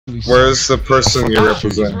Where's the person you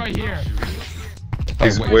represent? He's right here.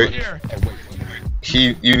 He's wait.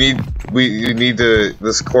 You need to.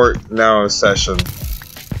 This court now is session.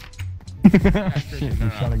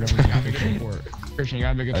 Christian, you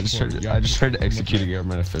gotta make it. I just tried to execute a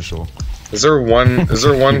government official. Is there one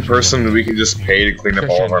person that we can just pay to clean up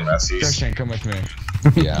all of our messes? Christian, come with me.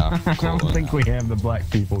 Yeah. I don't think we have the black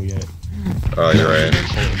people yet. Oh, you're right.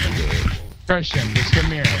 Christian, just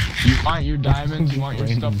come here. You want your diamonds? You want your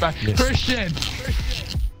stuff back? Christian!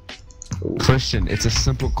 Christian, it's a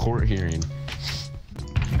simple court hearing.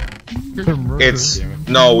 It's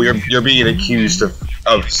no, you're being accused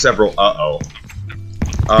of several. Do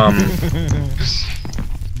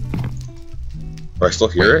I still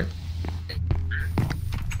hear it?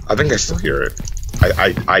 I think I still hear it.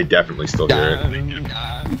 I definitely still hear it.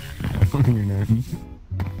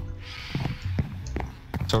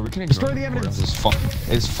 So we can destroy the evidence.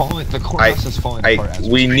 The courthouse is falling apart.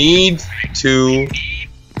 We need to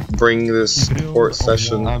bring this court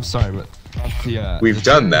session. I'm sorry, but we've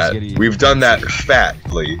done that. We've done that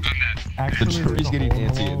fatly. The jury's getting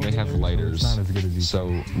antsy and they have lighters. So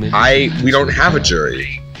maybe we don't have a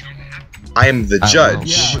jury. I am the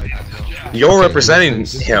judge. You're representing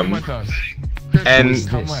him, and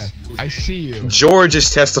I see you. George is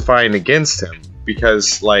testifying against him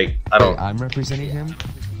because, like, I don't. I'm representing him.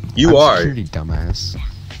 You are. Security, dumbass.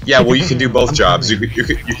 Yeah, well, you can do both jobs. You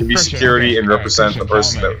can be security and represent the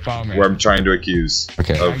person who I'm trying to accuse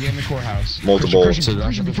of multiple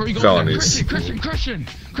felonies. Christian.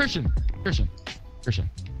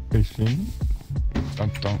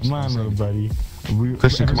 Don't. Come on, little buddy.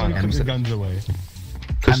 Christian, come on. Put your guns away.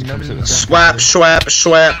 Swap.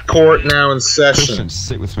 Court now in session. Christian,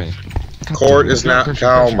 sit with me. Court is now.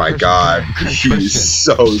 Oh my God, he's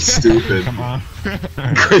so stupid. Come on.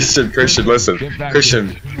 Christian, listen.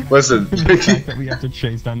 Christian, listen. The fact that we have to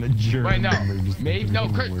chase down the jury. Wait, no.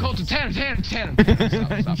 Colton, Tanner. Stop.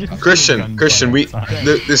 Christian,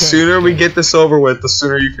 the sooner we get this over with, the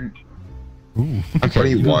sooner you can. Ooh. Okay, what do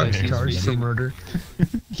you want? Charged for murder.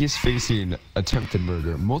 He's facing attempted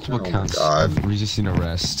murder, multiple counts God. of resisting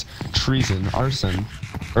arrest, treason, arson,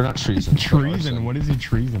 or not treason. Treason? What is he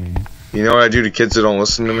treasoning? You know what I do to kids that don't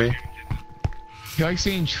listen to me? You like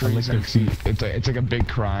saying treason? It's like a big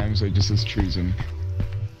crime, so it just says treason.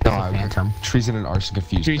 No, treason and arson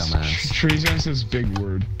confused, dumbass. Treason is this big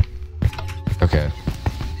word. Okay.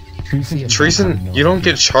 Treason? You don't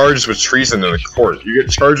get charged with treason in a court. You get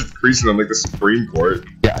charged with treason in like the Supreme Court.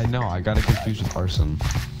 Yeah, I know. I got it confused with arson.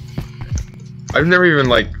 I've never even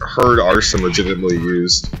like heard arson legitimately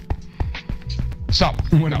used. Stop.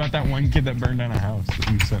 What about that one kid that burned down a house that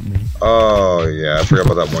you sent me? Oh yeah, I forgot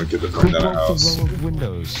about that one kid that burned down a house.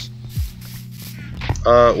 Windows.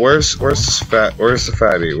 Where's the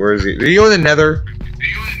fatty? Where is he? Did he go in the Nether?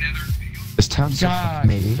 This town's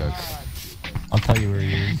maybe. I'll tell you where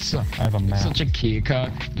he is. I have a map. Such a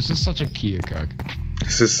Keokuk. This is such a Keokuk.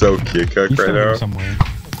 This is so Keokuk right now. Somewhere.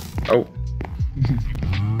 Oh.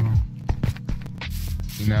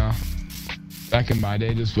 No. Back in my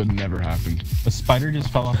day, this would never happen. A spider just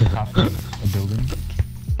fell off the top of a building.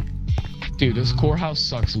 Dude, this courthouse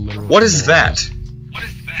sucks literally. What is that?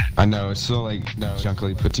 I know, it's so like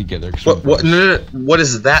junkily put together. What? No. What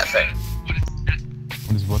is that thing?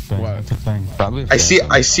 What is what thing? What's a thing? Probably. I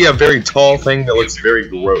see a very tall thing that looks very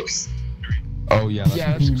gross. Oh yeah.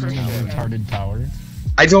 That's crazy. Retarded tower.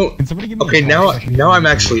 I don't. Can somebody give me Okay, now I'm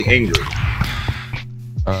actually angry.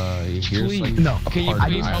 Here's like no. Can you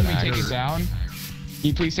please help me take it down? Can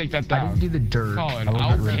you please take that down? I didn't do the dirt. Colin,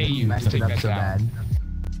 I'll pay you to take that down.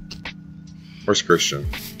 Where's Christian?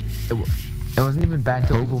 It wasn't even bad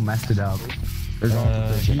till people messed it up.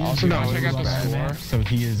 Also, no, check out the store. So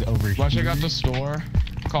he is over here. Check out the store.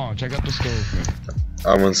 Colin, check out the store with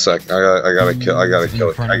me. 1 sec. I gotta kill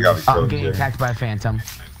it. I'm getting attacked by a phantom.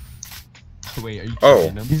 Wait, are you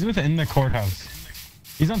kidding him? He's within the courthouse.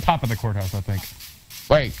 He's on top of the courthouse, I think.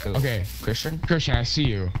 Wait, okay. Christian, I see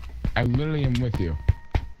you. I literally am with you.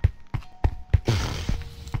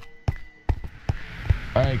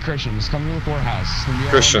 Alright, Christian, just come to the courthouse.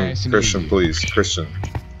 Christian, please. Christian,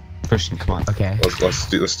 come on. Okay. Let's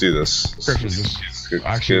do this. Christian,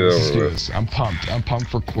 let's do this. I'm pumped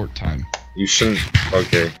for court time. You shouldn't.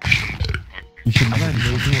 Okay. You should. I'm gonna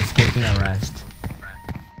do escaping arrest.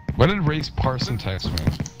 What did Race Parson text me?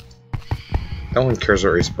 No one cares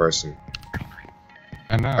about Race Parson.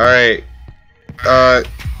 I know. Alright.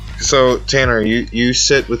 So Tanner, you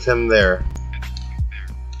sit with him there.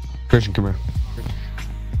 Christian, come here.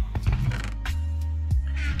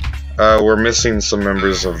 We're missing some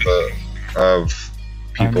members of people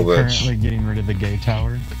I'm currently getting rid of the gay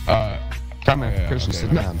tower. Come here, Christian,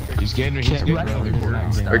 sit down. He's getting ready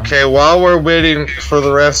now. Okay, while we're waiting for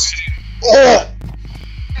the rest of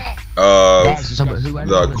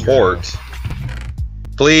the court,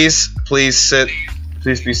 please sit.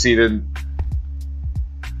 Please be seated.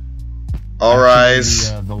 All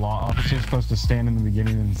rise. The law officer is supposed to stand in the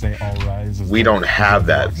beginning and say "all rise." We don't have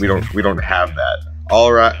that. We don't have that.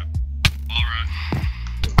 All right.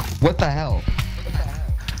 What the hell?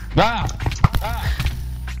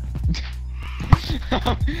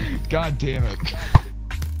 God damn it.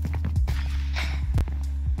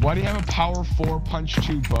 Why do you have a power 4 punch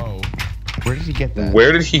 2 bow? Where did he get that?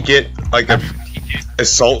 Where did he get like a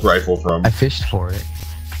assault rifle from? I fished for it.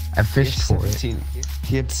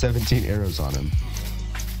 He had 17 arrows on him.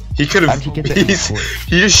 He could have. He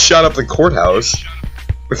just shot up the courthouse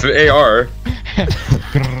with an AR.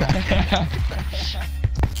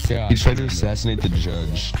 He tried to assassinate the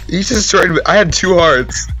judge. He just tried to. I had 2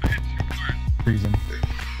 hearts. Reason.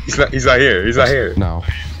 He's not here. He's not here. No.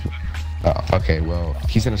 Oh, okay, well,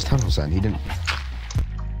 he's in his tunnels then. He didn't.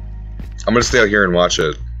 I'm gonna stay out here and watch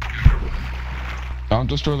it. Don't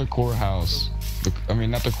destroy the courthouse. I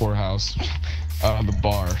mean, not the courthouse. The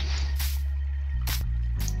bar.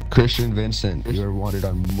 Christian Vincent, you are wanted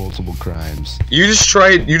on multiple crimes. You just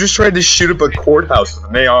tried to shoot up a courthouse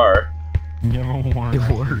with an AR. You have a warrant.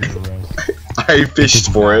 I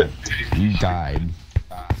fished for it. You died.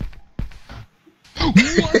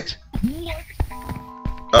 What?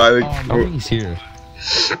 Oh, he's here.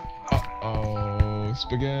 Uh-oh,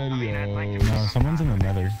 spaghetti. No, someone's in the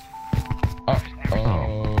nether.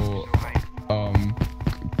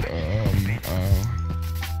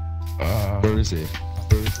 Where is he?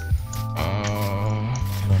 I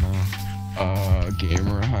don't know.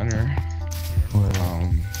 Gamer hunter.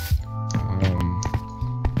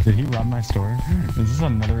 Did he rob my store? Is this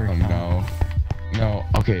another account? No.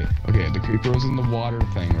 Okay. The creeper was in the water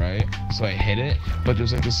thing, right? So I hit it, but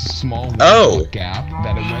there's like this small gap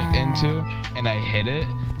that it went into, and I hit it,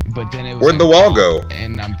 but then it was Where'd the wall go?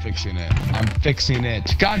 And I'm fixing it.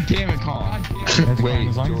 God damn it, Colin. Wait,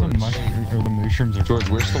 as long as the mushrooms are. George,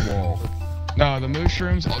 where's the wall? No, the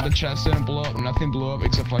mushrooms, all the chests didn't blow up. Nothing blew up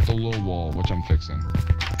except for like the little wall, which I'm fixing.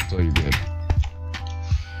 So you're good.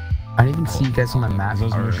 I didn't even see you guys on my map.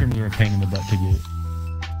 Those mushrooms are a pain in the butt to get.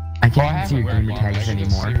 I can't even see your gamer tags I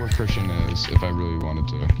anymore. can see where Christian is if I really wanted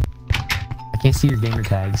to. I can't see your gamer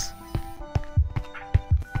tags.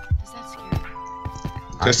 Is that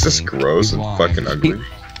scary? This is gross and fucking ugly.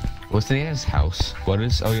 What's the name of his house? What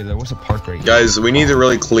is? Oh yeah, there was a park right here. Guys, we need to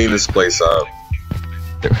really clean this place up.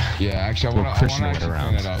 Yeah, actually, I want to clean it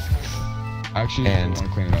up. Actually, I want to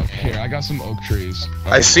clean it up. Here, I got some oak trees.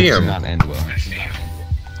 I see him. Not end well.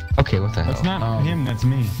 Okay, what the hell? That's not him. That's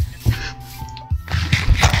me.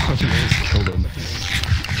 Killed him.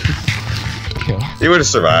 He would have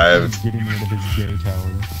survived. Getting rid of his gay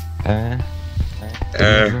tower.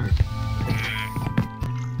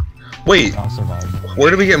 Wait, I'll survive.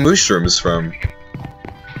 where do we get mushrooms from?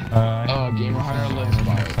 Gamer Hunter lives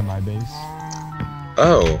Next to my base.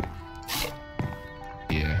 Oh,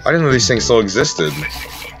 Yeah. I didn't know these things still existed.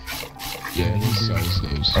 Yeah, he sells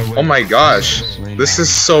those. Oh my gosh, this is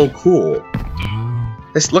so cool.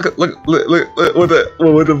 Let's look what the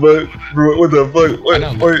fuck. I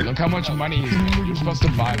know, look how much money you're supposed to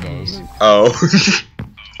buy those. Oh.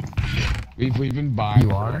 We've been buying.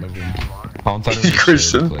 You are?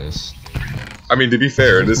 Christian. I mean, to be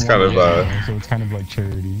fair, it is kind of so it's kind of like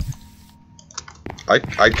charity.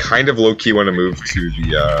 I kind of low key want to move to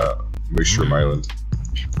the Mushroom Island.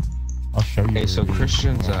 I'll show you. Okay, so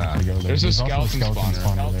Christian's there's a also skeleton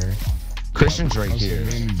spawner there. Christian's right here,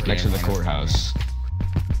 next to the courthouse.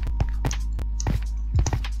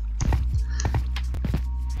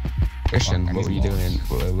 Christian, what were you doing?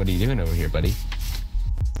 What are you doing over here, buddy?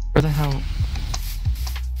 Where the hell?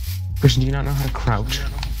 Christian, do you not know how to crouch?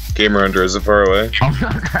 Gamer Hunter, is it far away?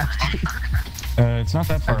 It's not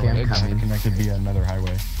that far away. It's connected via another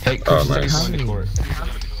highway. Hey, Oh, Christian's nice. going to court.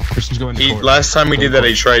 Christian's going to court. Last time we did that,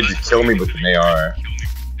 he tried to kill me with an AR.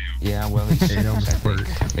 Yeah, well,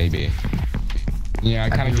 he's maybe. Yeah, I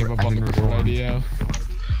kind of gave up on the court idea.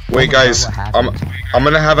 Wait, guys, I'm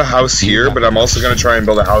gonna have a house here, but I'm also gonna try and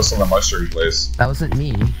build a house on the mushroom place. That wasn't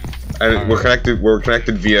me. And we're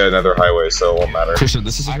connected via another highway, so it won't matter. Christian,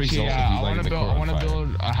 this is a Actually, result yeah, of I you want lighting to the build. court I want to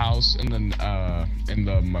build a house in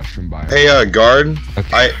the mushroom biome. Hey, guard.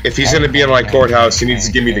 Okay. If he's gonna be in my courthouse, he needs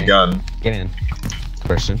to give me the gun. Get in.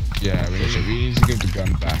 Christian. Yeah, we need to give the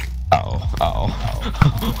gun back.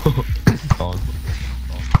 Colin.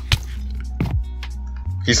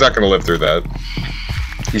 He's not gonna live through that.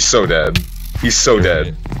 He's so dead. He's so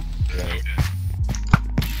dead.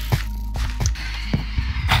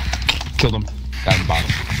 Killed him. Got him box.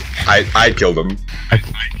 I killed him.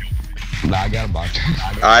 Nah, I got him box.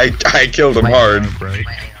 I killed him hard.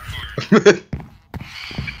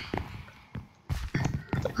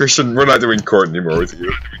 Christian, we're not doing court anymore with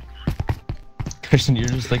you. Christian, you're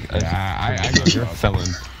just like you're a felon.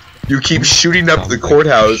 You keep shooting up the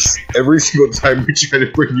courthouse every single time we try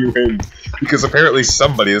to bring you in, because apparently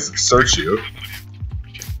somebody doesn't search you.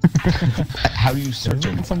 How do you search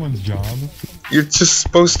Isn't it someone's job? You're just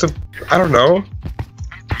supposed to, I don't know.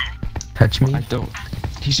 Touch me? I don't.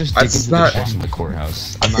 He's just digging through the walls of the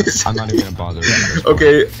courthouse. I'm not even gonna bother.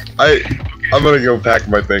 Okay, I'm gonna go pack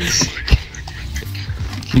my things.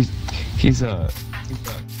 He's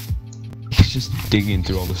just digging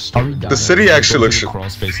through all the stuff. The city actually looks. Crawl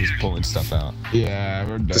spaces, pulling stuff out. Yeah,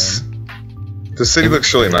 we're done. The city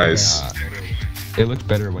looks really nice. It looked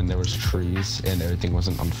better when there was trees and everything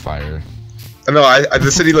wasn't on fire. No,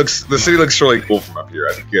 the city looks really cool from up here.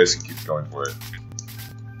 I think you guys can keep going for it.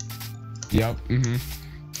 Yep.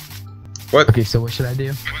 What? Okay, so what should I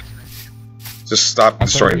do? Just stop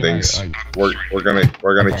destroying things. We're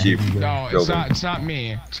gonna keep No, building. it's not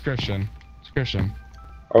me. It's Christian. It's Christian.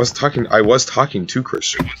 I was talking to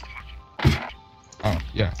Christian. Oh,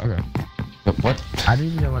 yeah, okay. But what? I don't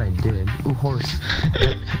even know what I did. Ooh, horse.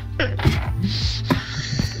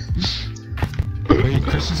 Wait,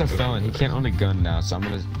 Christian's a felon. He can't own a gun now, so I'm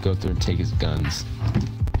gonna go through and take his guns.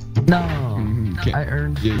 No, I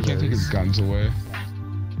earned. Yeah, you can't take his guns away.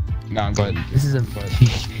 No, I'm good. This is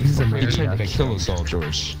He America. tried to kill us all,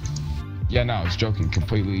 George. Yeah, no, I was joking.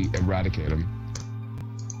 Completely eradicate him.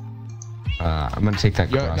 I'm gonna take that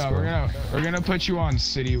crossbow. No, we're gonna put you on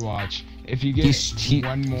city watch. If you get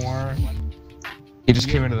one more, he just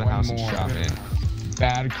came into the house and shot me.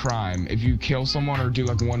 Bad crime. If you kill someone or do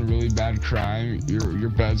like one really bad crime, your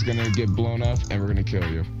bed's gonna get blown up and we're gonna kill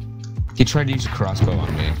you. He tried to use a crossbow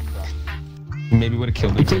on me. He maybe would have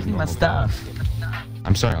killed me. You're taking my stuff.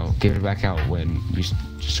 I'm sorry. I'll give it back out when you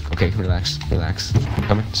just. Okay, relax.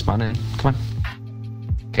 Come in. Spawn in. Come on.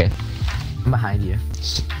 Okay. I'm behind you.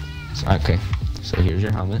 Okay. So here's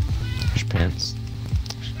your helmet. Here's your pants.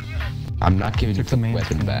 I'm not giving you the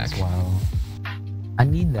weapon back. Wow. I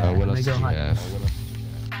need that. What else do you have?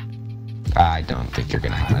 I don't think you're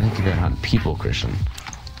gonna hunt. I think you're gonna hunt people, Christian.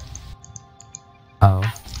 Oh.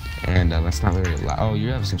 And that's not very loud. Oh, you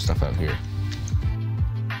have some stuff out here.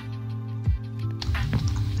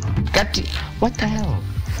 What the hell?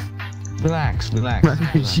 Relax. I'm not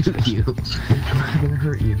gonna shoot you. I'm not gonna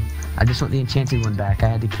hurt you. I just want the enchanted one back. I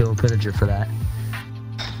had to kill a pillager for that.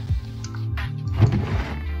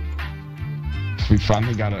 We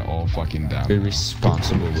finally got it all fucking down. Be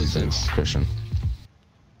responsible with this, Christian.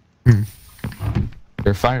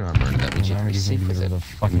 Your firearm burned. That means you can be safe with it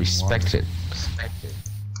and respect it.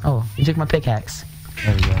 Oh, you took my pickaxe.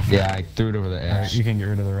 There you go. Yeah, I threw it over the edge. Alright, you can get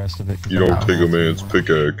rid of the rest of it. You don't take a man's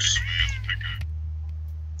pickaxe.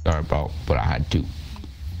 Sorry about what I had to.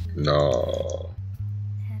 No.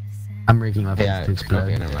 I'm rigging up Yeah, to explode.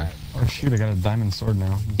 okay, never mind. Oh shoot, I got a diamond sword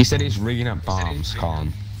now. He said he's rigging up bombs,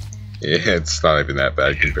 Colin. Yeah, it's not even that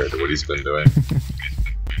bad compared to what he's been doing.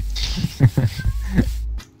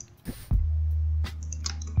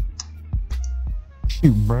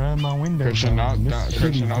 Shoot, bruh, my window. Christian,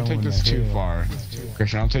 don't take this too far.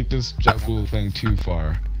 Christian, don't take this JetBlue thing too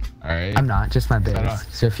far. Alright? I'm not, just my base.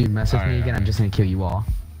 So if you mess with me again, I'm just gonna kill you all.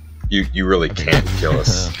 You really can't kill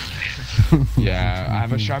us. Yeah, I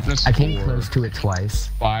have a sharpness 4. I came close to it twice.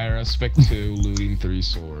 Fire, aspect 2, looting 3,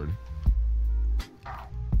 sword.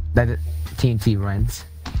 That TNT runs.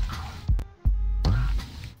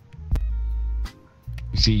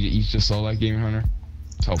 You see, you just saw that, Game Hunter?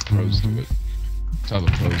 That's how pros do it. That's how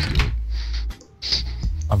the pros do it.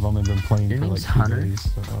 I've only been playing Your for like name's 2 Hunter? days,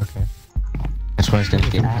 so okay. That's why his name's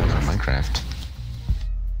Game Hunter on Minecraft.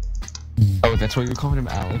 Oh, that's why you're calling him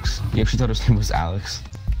Alex? You actually thought his name was Alex?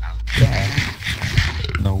 Yeah.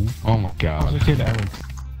 No. Oh my I was god. a kid, Alex.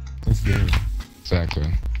 That's gay. Exactly.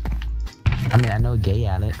 I mean, I know gay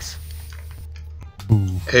Alex. Ooh.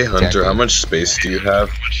 Hey Hunter, how much space do you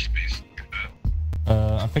have?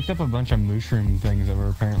 I picked up a bunch of mushroom things that were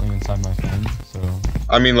apparently inside my phone, so...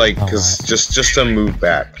 I mean, like, cause just to move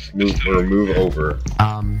back, move over.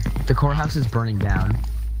 The courthouse is burning down.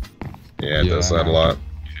 Yeah, it does that a lot.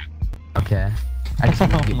 Okay. I just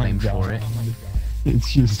need to get blamed for it.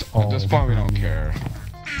 It's just all... At this point, we don't care.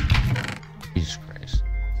 Jesus Christ.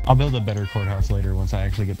 I'll build a better courthouse later once I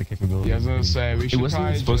actually get the capability. Yeah, I was gonna say, we should It wasn't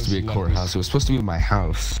even supposed to be a courthouse. It was supposed to be my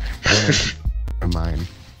house. Or mine.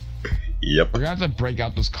 Yep. We're gonna have to break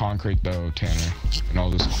out this concrete though, Tanner, and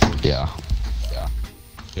all this. Yeah.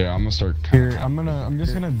 Yeah, I'm gonna start. Here, I'm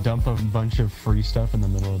just gonna dump a bunch of free stuff in the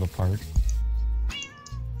middle of the park.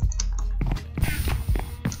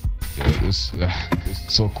 Yeah,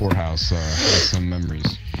 this old courthouse has some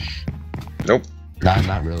memories. Nope. Nah,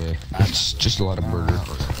 not really. It's just a lot of murder.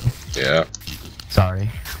 Yeah. Sorry.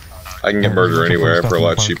 I can get murder anywhere for a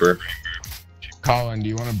lot cheaper. Colin, do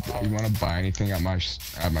you wanna buy anything at my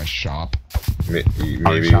shop? Maybe.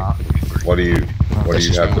 What do you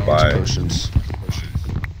have to buy? Potions.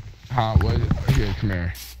 What? Here, come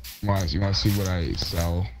here. You wanna see what I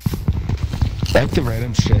sell? I like the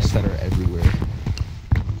random chests that are everywhere.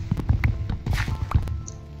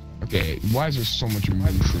 Okay, why is there so much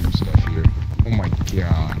mushroom stuff here? Oh my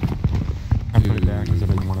god. I put it down because I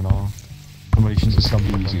didn't want it all. Somebody should just come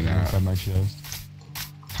using that inside my chest.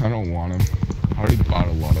 I don't want them. I already bought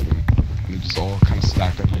a lot of them. And they're just all kind of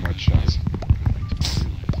stacked up in my chest.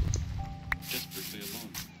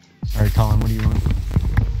 Alright, Colin, what do you want?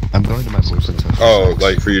 I'm going to my boyfriend's house. Oh,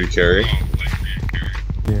 like for you to carry?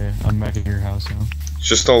 Yeah, I'm back at your house now.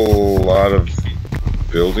 Just a lot of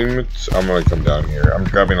building. I'm gonna come down here. I'm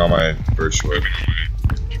grabbing all my birch wood.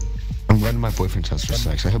 I'm running to my boyfriend's house for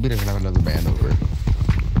sex. I hope he doesn't have another band over.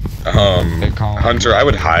 Hunter, I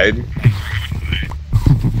would hide.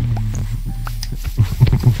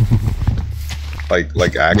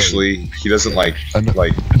 like actually, he doesn't like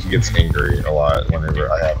he gets angry a lot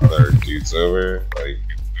whenever I have other dudes over. Like,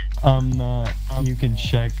 you can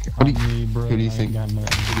check on me, bro. Who do you think?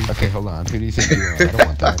 Okay, hold on. Who do you think you are? I don't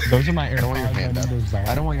want that. Those are my AirPods.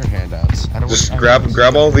 I don't want your handouts. I don't want your handouts. Just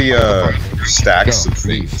grab all the stacks of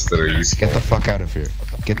things that are useful. Get the fuck out of here.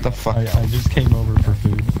 Get the fuck out. I just came over for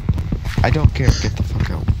food. I don't care. Get the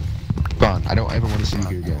fuck out. Gone. I don't ever want to see you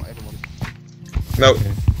here again. No.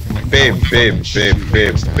 Babe.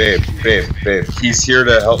 He's here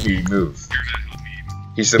to help me move.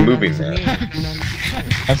 He's a moving man.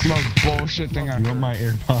 That's the most bullshit thing I've heard. You want my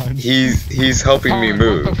AirPods? He's helping me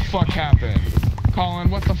move. What the fuck happened?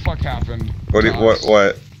 Colin, what the fuck happened?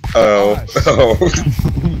 What? Oh.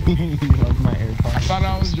 You love my AirPods? I thought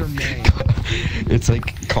I was your main. It's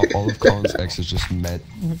like all of Colin's exes just met.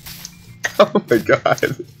 Oh my god.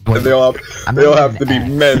 And they all have to be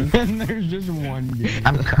men. And there's just one game.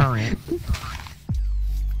 I'm current.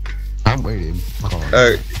 I'm waiting.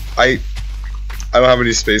 Colin. I don't have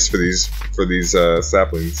any space for these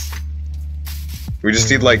saplings. We just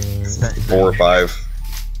need like 4 or 5.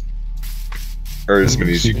 Or as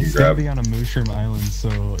many as you can It's grab. gonna be on a mushroom island,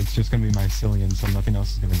 so it's just gonna be mycelium, so nothing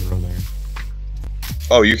else is gonna grow there.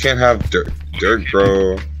 Oh, you can't have dirt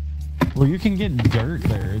grow. Well, you can get dirt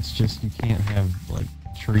there, it's just you can't have like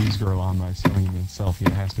trees grow on mycelium itself. It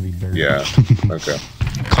has to be dirt. Yeah. Okay.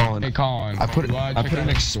 Colin. Hey Colin, I put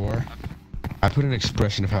an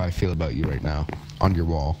expression of how I feel about you right now on your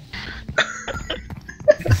wall.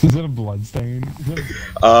 Is it a blood stain?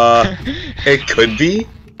 It could be,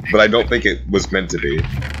 but I don't think it was meant to be.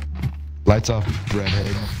 Lights off,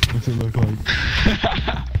 redhead. What's it look like?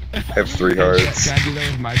 I have 3 hearts. Can I do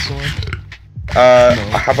that with my sword?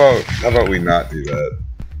 How about we not do that?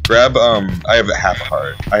 Grab, I have half a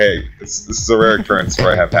heart. This is a rare occurrence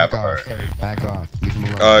where I have half a heart. Back off. Leave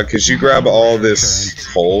him alone. Could you grab all this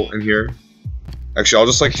coal in here? Actually, I'll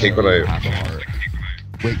just like take what I.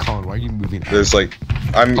 Wait, Colin, why are you moving? There's like,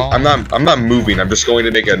 I'm not moving. I'm just going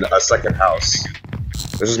to make a second house.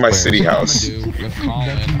 This is my city house. I'm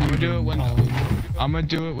gonna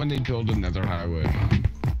do it when they build another highway.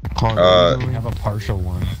 Colin, we have a partial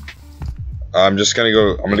one. I'm gonna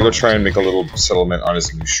go try and make a little settlement on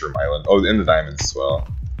his mushroom island. Oh, and the diamonds as well.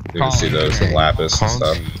 You can see those and lapis and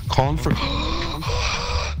stuff. Colin for.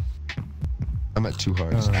 I'm at 2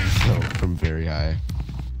 hearts, so from very high.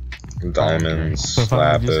 Diamonds, So if I were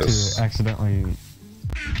lapis. just to accidentally.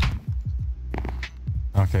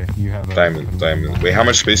 Okay, you have a Diamond. Wait, how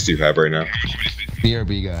much space do you have right now?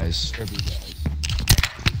 BRB guys.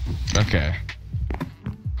 Okay.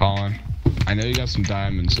 Colin, I know you got some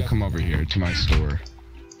diamonds, so come over here to my store.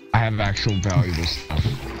 I have actual valuable stuff.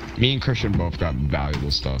 Me and Christian both got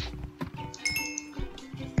valuable stuff.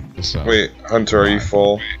 So, Wait, Hunter, are you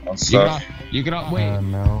full on stuff? You cannot wait.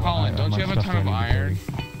 No, Colin, don't you have a ton of iron?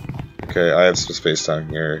 Okay, I have some space down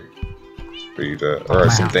here for you to, or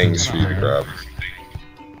some things for you to grab.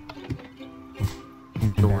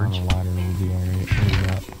 Down the ladder will be alright.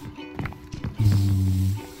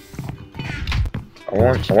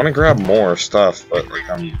 I want to grab more stuff, but like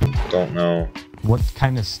don't know. What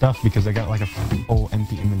kind of stuff? Because I got like a full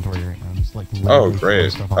empty inventory right now. Just like Oh,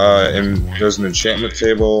 great. And there's an enchantment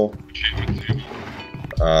table.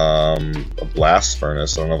 A blast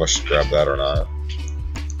furnace. I don't know if I should grab that or not.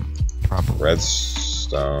 Probably. Redstone.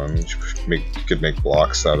 stone. Could make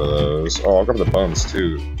blocks out of those. Oh, I'll grab the bones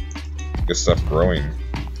too. Get stuff growing.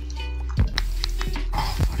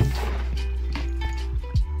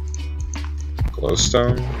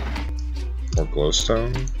 Glowstone? More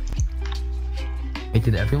glowstone? Wait,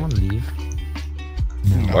 did everyone leave?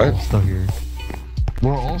 No, What? I'm still here.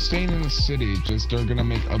 We're all staying in the city, just they're gonna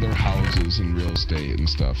make other houses and real estate and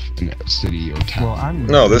stuff in a city or town. Well, I'm.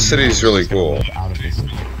 No, this city's really just gonna cool. live Out of the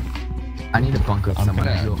city. I need to bunk up someone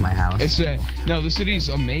gonna- to build my house. It's no, the city's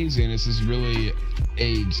amazing. It's just really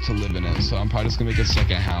AIDS to live in it, so I'm probably just gonna make a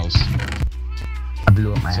second house. I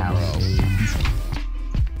blew up my somewhere house. else.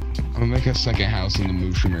 I'm gonna make a second house in the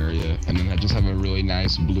Mushroom area, and then I just have a really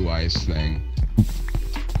nice blue ice thing.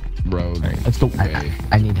 Road. Alright, let's go.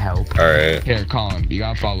 I need help. Alright. Here, Colin, you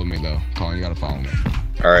gotta follow me though. Colin, you gotta follow me.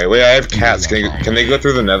 Alright, wait, I have cats. Can they go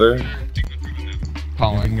through the nether? Yeah, we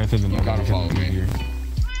Colin, can go through the you nether, gotta we can follow leave me. here.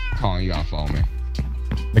 Colin, you gotta follow me.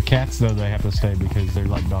 The cats, though, they have to stay because they're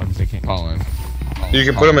like dogs. They can't. Colin. You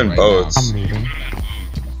can put them in right boats. I'm leaving.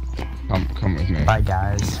 now. Come with me. Bye,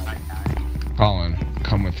 guys. Colin,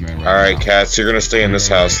 come with me right Alright, now. cats, you're gonna stay in this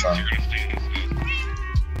house then.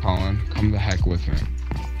 Colin, come the heck with me.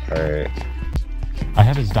 Alright. I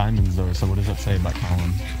have his diamonds though, so what does that say about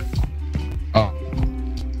Colin? Oh,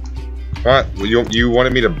 What? You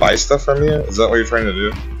wanted me to buy stuff from you? Is that what you're trying to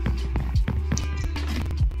do?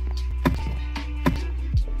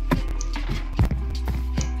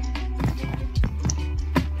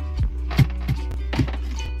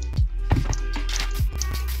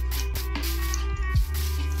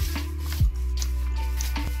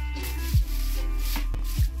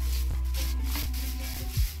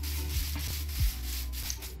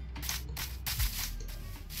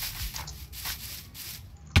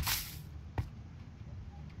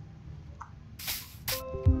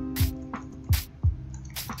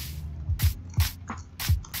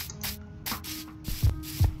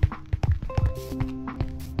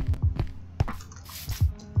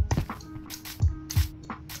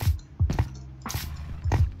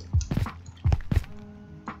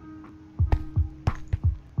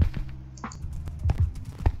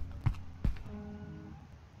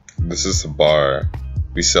 This is a bar.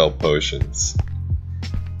 We sell potions.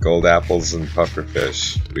 Gold apples and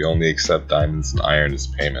pufferfish. We only accept diamonds and iron as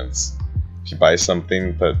payments. If you buy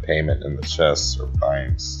something, put payment in the chest or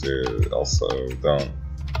binds to. Also, don't.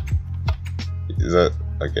 Is that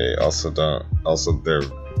okay? Also, don't. Also, they're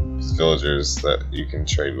villagers that you can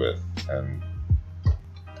trade with, and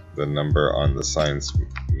the number on the signs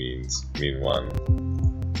mean one.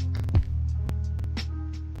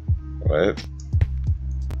 What?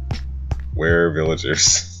 Where are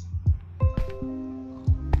villagers?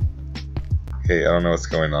 Okay, I don't know what's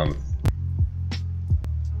going on.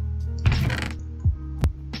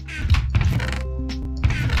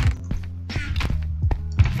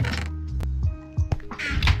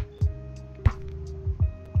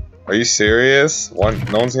 Are you serious?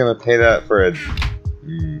 No one's gonna pay that for a...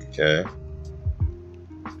 okay.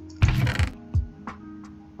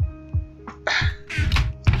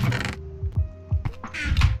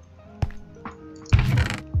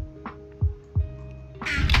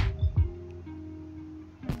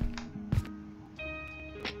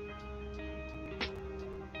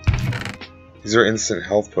 These are instant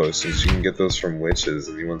health potions. You can get those from witches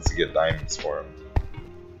if he wants to get diamonds for them.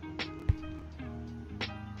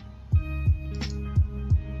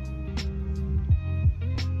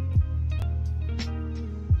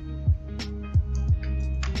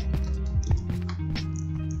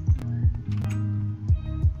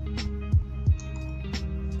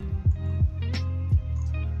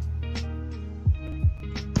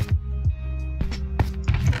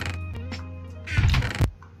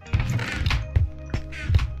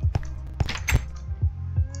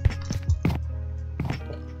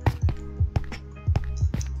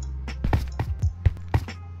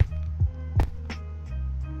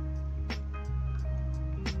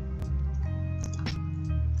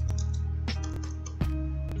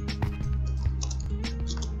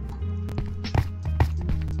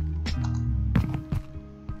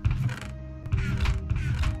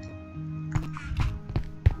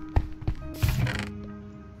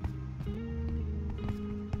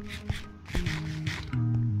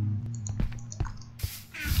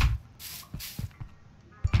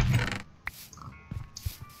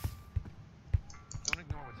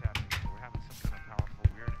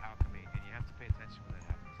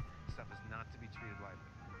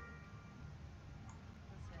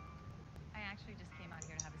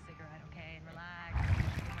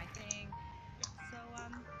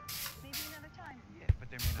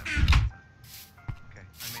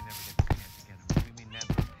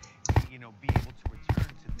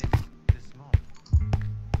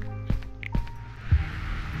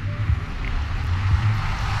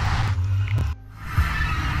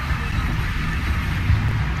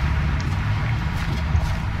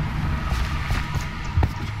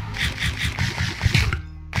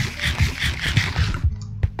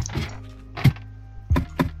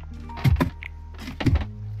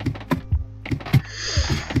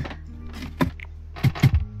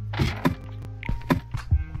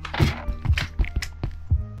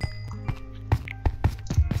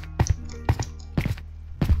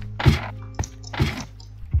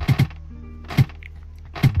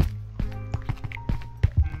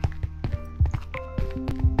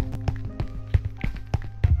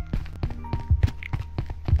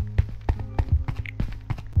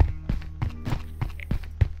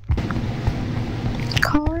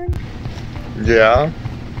 Yeah?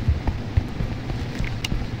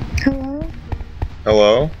 Hello?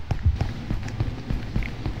 Hello?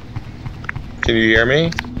 Can you hear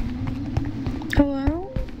me?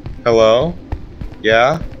 Hello? Hello?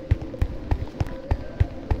 Yeah?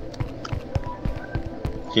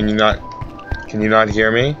 Can you not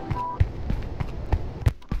hear me?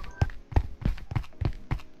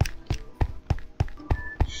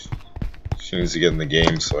 She needs to get in the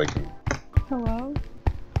game so I can... Hello?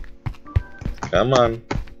 Come on.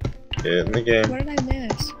 Get in the game. What did I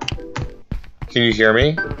miss? Can you hear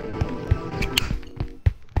me?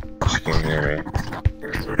 She can't hear me.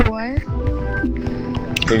 What?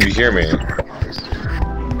 Can you hear me?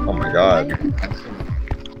 Oh my god.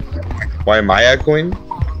 Why am I echoing?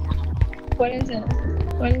 What is it?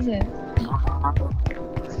 What is it?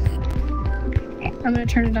 I'm gonna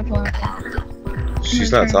turn it up loud.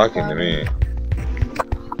 She's not talking to me.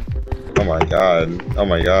 Oh my god. Oh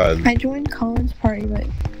my god. I joined Colin's party, but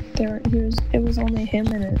it was only him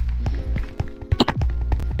in it.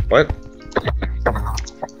 What? I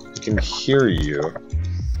can hear you.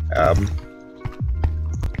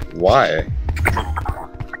 Why?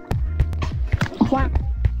 What?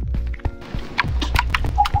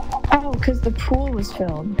 Oh, because the pool was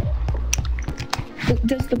filled.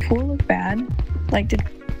 Does the pool look bad? Like, did...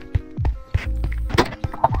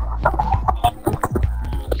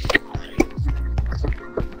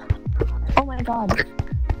 Oh my god.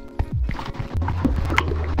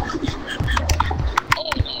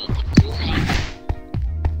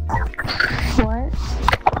 What?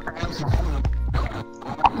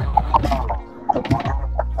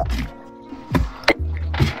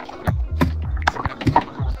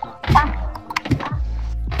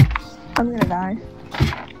 I'm gonna die.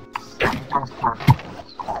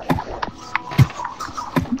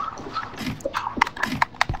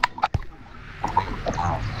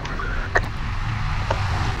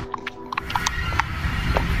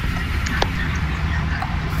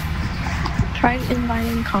 Try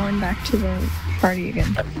inviting Colin back to the party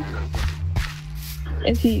again.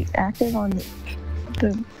 Is he active on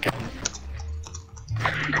the...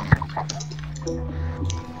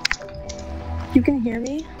 You can hear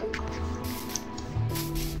me?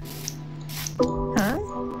 Huh?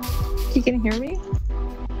 You can hear me?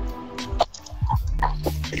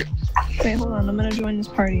 Wait, hold on. I'm gonna join this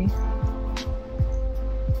party.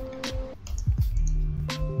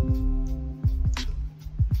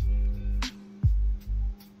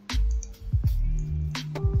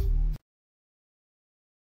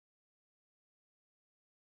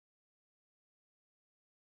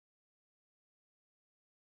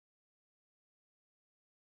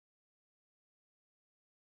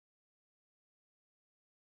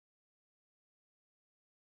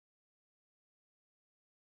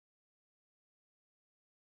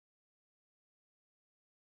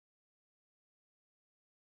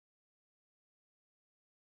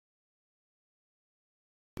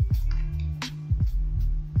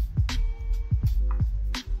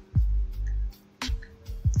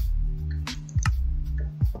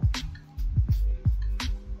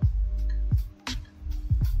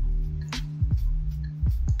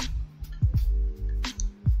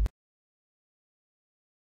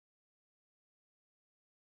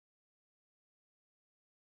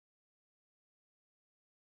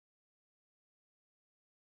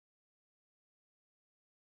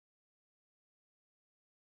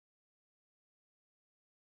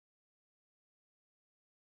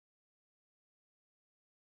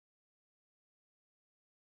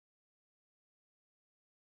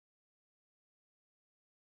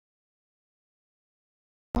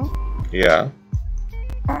 Yeah.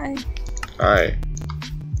 Hi. Hi.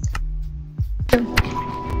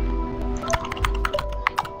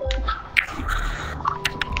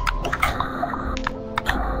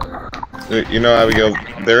 You know, Abigail,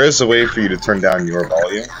 there is a way for you to turn down your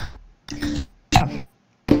volume.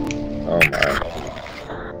 Oh my.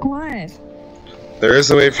 What? There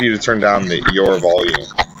is a way for you to turn down your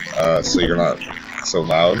volume, so you're not so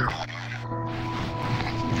loud.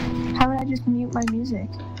 How would I just mute my music?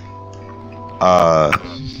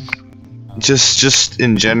 Just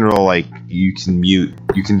in general, like, you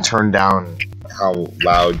can turn down how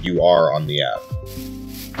loud you are on the app.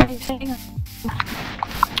 Are you saying...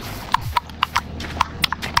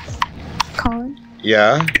 Colin?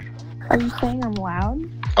 Yeah? Are you saying I'm loud?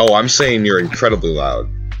 Oh, I'm saying you're incredibly loud.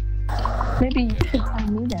 Maybe you should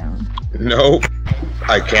turn me down. No.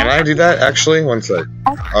 Can I do that, actually? One sec.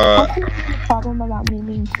 I think there's a problem about me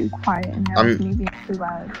being too quiet and now it's me being too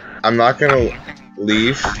loud. I'm not gonna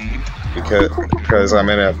leave because I'm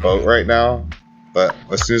in a boat right now, but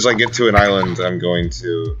as soon as I get to an island, I'm going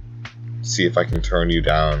to see if I can turn you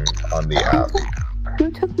down on the app.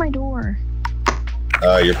 Who took my door?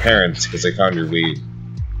 Your parents, because they found your weed.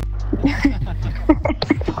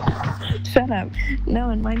 Shut up. No,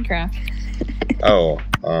 in Minecraft. Oh,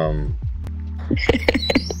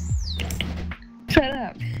 Shut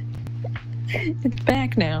up. It's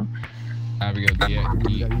back now. Abigail, do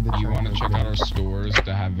you want to check out our stores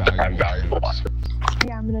to have valuable items?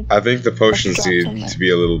 Yeah, I'm gonna. I think the potions need to be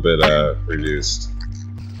a little bit reduced.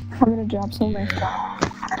 I'm gonna drop some of my stuff.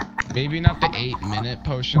 Maybe not the 8-minute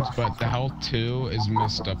potions, but the health 2 is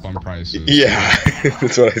messed up on prices. Yeah,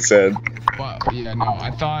 that's what I said. But yeah, no, I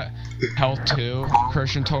thought health 2.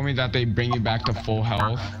 Christian told me that they bring you back to full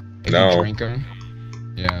health if you drink them.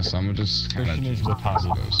 Yeah, so I'm gonna just kind of Christian is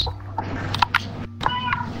retarded. those.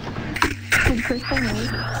 Did Christian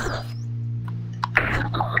leave?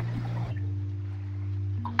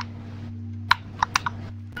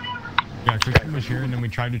 Yeah, Christian was here, and then we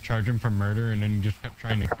tried to charge him for murder, and then he just kept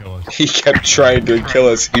trying to kill us. He kept trying to kill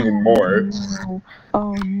us even more. No.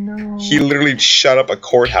 Oh no. He literally shut up a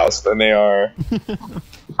courthouse than they are.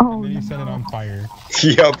 Oh And then he no. set it on fire.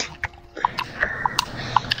 Yep.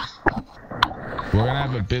 We're gonna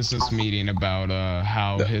have a business meeting about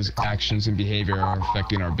how his actions and behavior are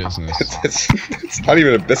affecting our business. It's not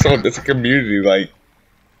even it's a community, like.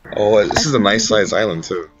 Oh, this is a nice sized island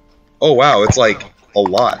too. Oh wow, it's like a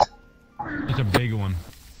lot. It's a big one.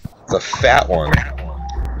 It's a fat one.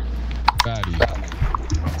 Fatty.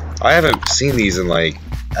 I haven't seen these in like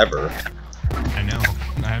ever. I know.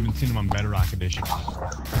 I haven't seen them on Bedrock Edition.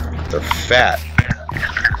 They're fat.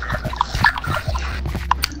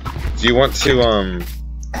 Do you want to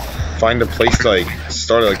find a place to like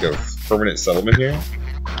start like a permanent settlement here?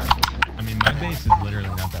 I mean, my base is literally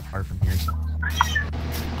not that far from here. So.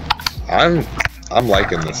 I'm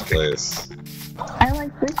liking this place. I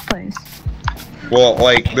like this place. Well,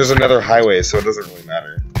 like there's another highway, so it doesn't really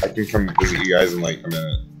matter. I can come visit you guys in like a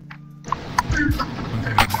minute. Once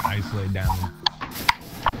I get the ice laid down.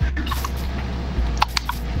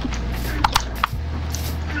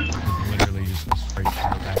 It's literally just a straight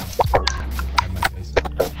shot back. Have my face.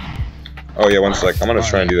 Oh yeah, one sec. I'm gonna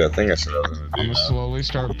try and do that thing I said I was gonna do. I'm gonna now. slowly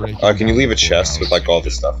start breaking. Can you leave a down the chest with courthouse. like all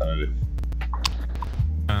the stuff in it?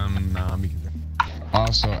 No, because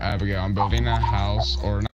Also, Abigail, I'm building a house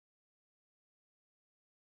or.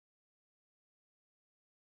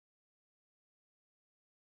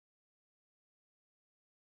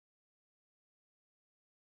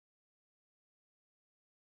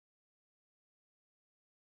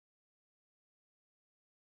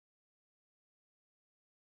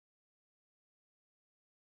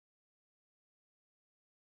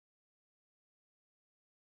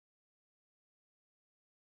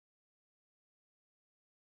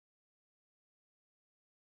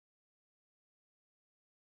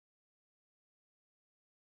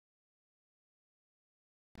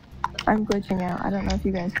 I'm glitching out. I don't know if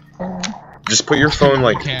you guys can hear me. Just put your phone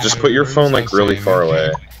like really far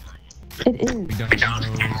away. It is. we don't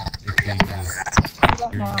know if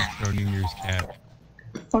What you're about now? Schrodinger's cat.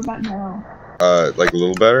 What about now? Like a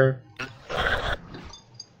little better.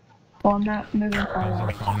 Well, I'm not moving far Has her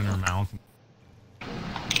away. phone in her mouth.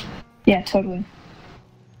 Yeah, totally.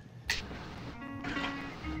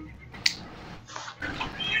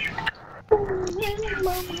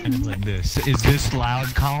 Kind of like this. Is this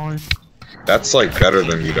loud, Colin? That's like better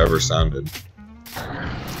than you've ever sounded.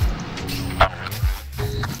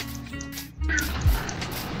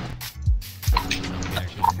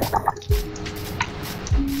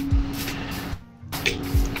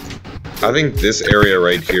 I think this area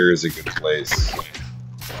right here is a good place.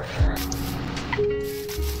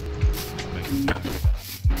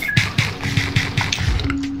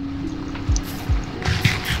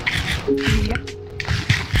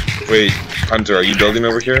 Wait, Hunter, are you building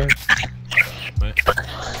over here? But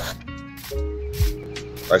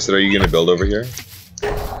I said, are you gonna build over here?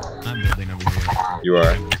 I'm building over here. You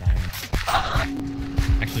are.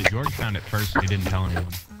 Actually, George found it first, but he didn't tell anyone.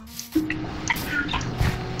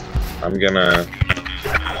 I'm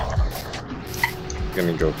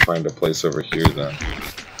gonna go find a place over here then.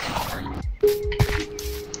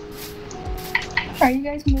 Are you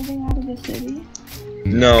guys moving out of the city?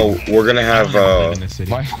 No, we're gonna have live in the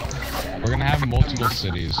city. Why? We're gonna have multiple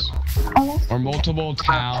cities. Oh, Or multiple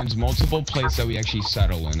towns, multiple places that we actually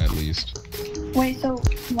settle in at least. wait, so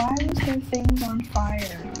why was there things on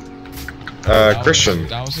fire? Christian.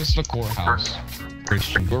 That was just the courthouse.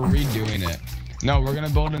 Christian. We're redoing it. No, we're gonna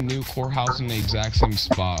build a new courthouse in the exact same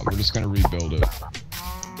spot. We're just gonna rebuild it.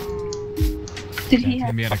 Did Yeah, he it's gonna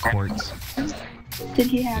have? be out of courts. Did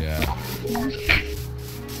he have? Yeah.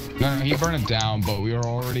 No, he burned it down, but we were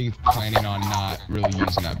already planning on not really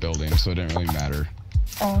using that building, so it didn't really matter.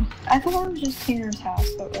 Oh, I thought it was just Tanner's house,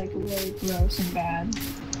 but like really gross and bad.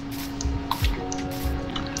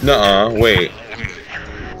 Nuh-uh, wait.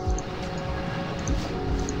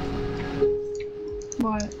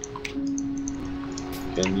 What?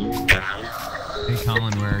 Can you? Hey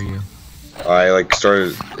Colin, where are you? I like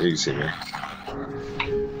started. You see me?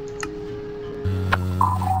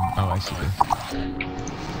 Oh, I see this.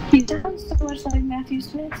 He sounds so much like Matthew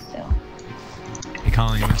Smith still. Hey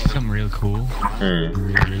Colin, you want to see something real cool?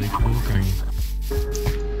 Really cool? Come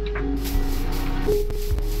here.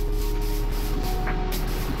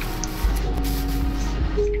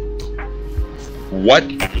 What?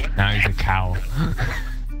 Now he's a cow.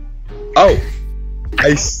 Oh,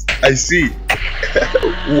 I see.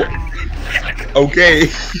 Okay.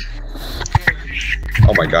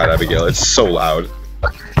 Oh my God, Abigail, it's so loud.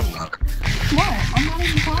 What? I'm not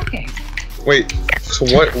even talking. Wait, so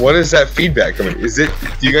what is that feedback coming? Is it?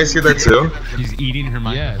 Do you guys hear that too? He's eating her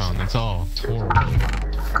microphone, that's all. It's horrible.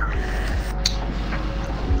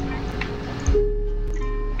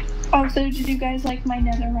 Oh, so did you guys like my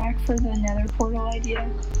nether rack for the nether portal idea?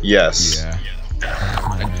 Yes. Yeah.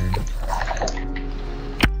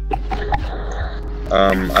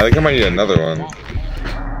 I think I might need another one.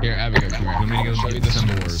 Here, Abigail, come here. I'm gonna go Show you get the some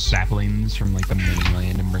stores. saplings from like the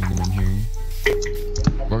mainland and bring them in here.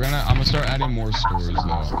 I'm gonna start adding more stores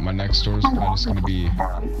though. My next store is probably just gonna be a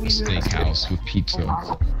steakhouse with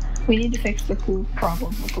pizza. We need to fix the poop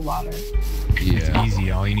problem with the water. Yeah. Easy,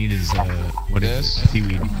 all you need is what is This? it?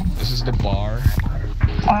 Seaweed. This is the bar.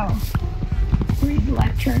 Oh. Read the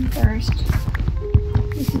lectern first.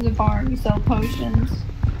 This is a bar. We sell potions.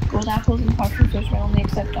 Gold apples and pufferfish. We only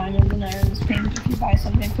accept diamonds and iron as payment. If you buy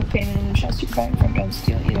something, put payment in the chest you're buying from. Don't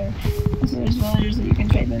steal either. So there's villagers that you can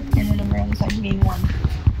trade with, and the number on the side being 1.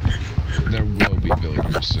 There will be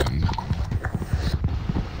villagers soon.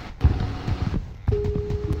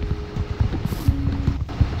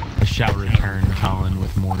 I shall return, Colin,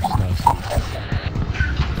 with more stuff.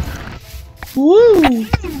 Woo!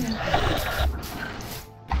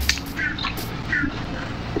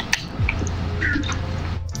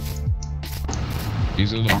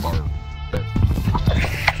 These are the bar.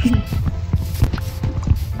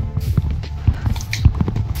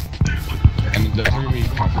 And those are gonna be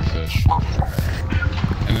pufferfish.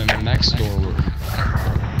 And then the next store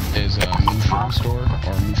is a mushroom store,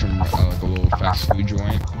 or a mushroom, like a little fast food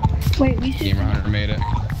joint. Wait, Gamer Hunter made it.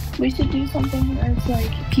 we should do something where it's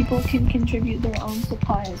like people can contribute their own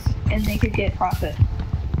supplies and they could get profit.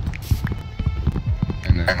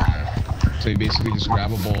 And then, so you basically just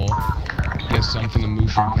grab a bowl, get some from the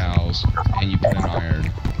mushroom cows, and you put in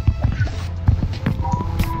iron.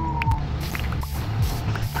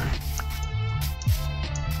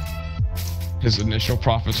 His initial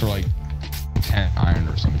profits are like 10 iron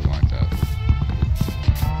or something like that.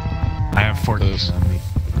 I have 14 on me.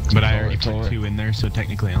 But I already It's put 2 in there, so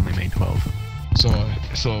technically I only made 12. So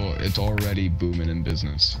it's already booming in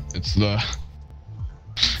business. It's the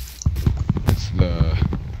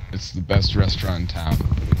best restaurant in town.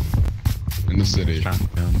 In the city.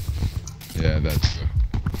 Yeah, that's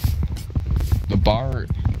the bar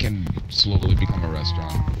can slowly become a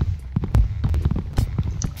restaurant.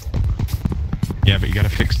 Yeah, but you gotta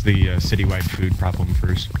fix the citywide food problem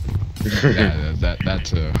first. Yeah,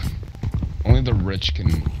 that's only the rich can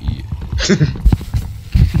eat.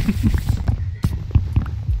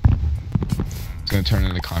 It's gonna turn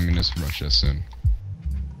into communist Russia soon.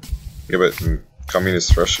 Yeah, but in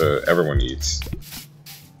communist Russia, everyone eats.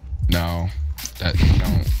 No,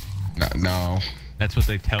 no. That's what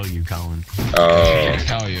they tell you, Colin. They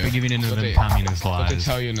tell you. They're giving into What the they- communist What they lies.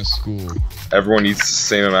 tell you in a school. Everyone eats the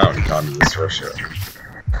same amount in communist Russia.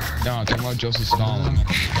 No, I'm talking about Joseph Stalin.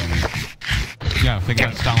 Yeah, think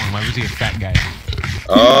about Stalin. Why was he a fat guy?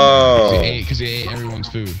 Oh. Because he ate everyone's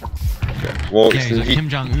food. Well, Yeah, he's like Kim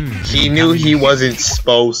Jong-un. he knew he wasn't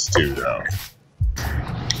supposed to, though.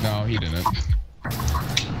 No, he didn't.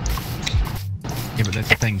 Yeah, but that's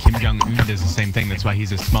the thing. Kim Jong-un does the same thing. That's why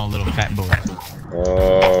he's a small little fat boy.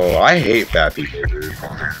 Oh, I hate fat people, dude. No,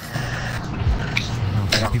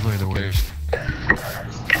 fat people are the worst.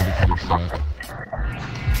 Because you're fat.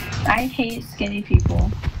 I hate skinny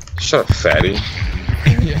people. Shut up, fatty.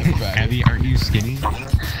 Yeah, fat. Abby, aren't you skinny?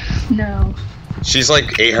 No. She's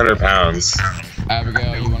like 800 pounds.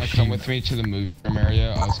 Abigail, you want to come with me to the movie room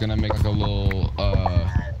area? I was gonna make like a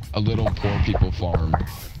little poor people farm.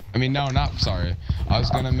 I mean, no, not sorry. I was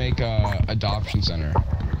gonna make a adoption center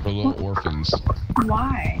for little orphans.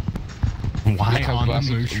 Why? Why Because on the last-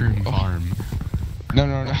 mushroom farm? No.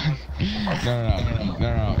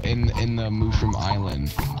 In the Mushroom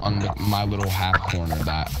Island, on my little half corner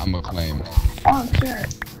that I'm gonna claim. Oh, sure.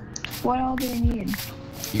 What all do we need?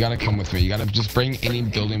 You gotta come with me. You gotta just bring any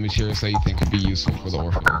building materials that you think would be useful for the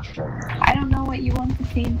orphanage. I don't know what you want the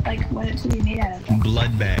theme, like what it to be made out of. Though.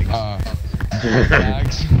 Blood bags. Blood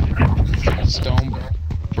bags, stone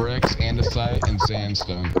bricks, andesite, and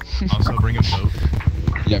sandstone. Also bring a boat.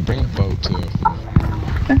 Yeah, bring a boat too.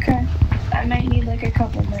 Okay. I might need like a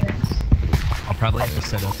couple minutes. I'll probably have to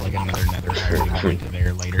set up like another nether hire to go into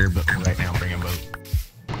there later, but for right now, bring a boat.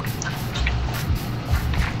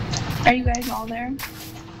 Are you guys all there?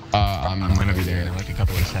 I'm gonna be there in like a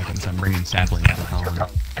couple of seconds. I'm bringing saplings to home.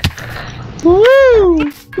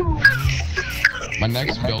 Woo! My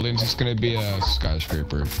next building's just gonna be a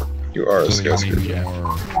skyscraper. You are a So there's gonna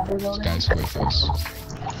skyscraper. be more skyscrapers.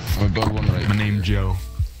 I'm gonna build one right My name's Joe.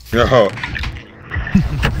 No. I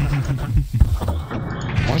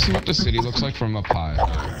wanna see what the city looks like from up high.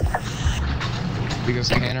 Because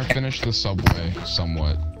Tanner finished the subway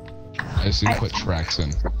somewhat. I just need to put tracks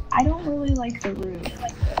in. I don't really like the roof.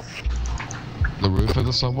 The roof of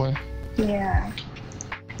the subway? Yeah.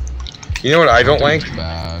 You know what I don't like? It's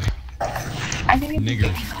bad. I think it's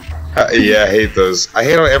Niggers. Yeah, I hate those. I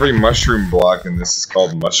hate how every mushroom block in this is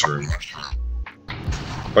called mushroom.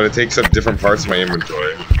 But it takes up different parts of my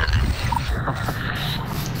inventory.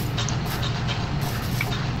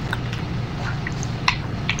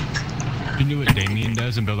 You do what Damien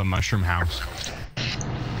does and build a mushroom house.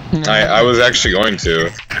 I was actually going to.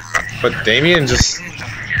 But Damien just,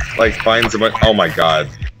 like, finds a bunch. Oh my god.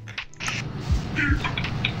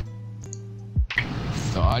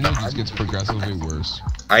 The audio just gets progressively worse.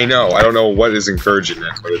 I know, I don't know what is encouraging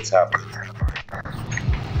it, but it's happening.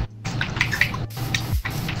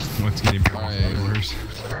 What's getting Alright. worse?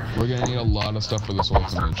 We're gonna need a lot of stuff for this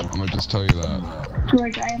orphanage. I'm gonna just tell you that.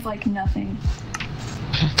 George, I have like nothing.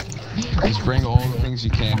 Just bring all the things you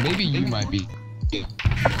can. Maybe you might be.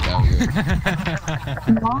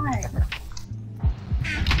 Why?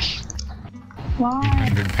 Why?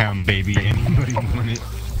 100-pound baby. Anybody want it?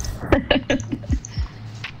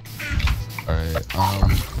 Alright,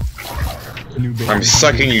 New baby. I'm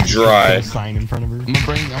sucking you dry. Sign in front of her. I'm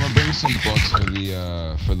gonna bring some books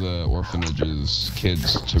for the orphanage's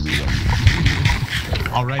kids to read them.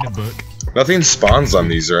 I'll write a book. Nothing spawns on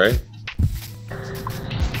these, right?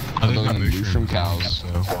 Other than than mushroom cows.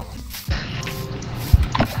 So.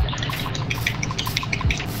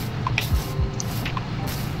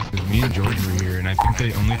 Me and Jordan were here, and I think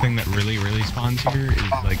the only thing that really spawns here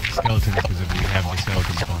is like skeletons, because if we have the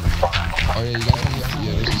skeleton spawner all the time. Oh yeah, you guys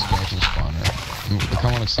there's a skeleton spawner. I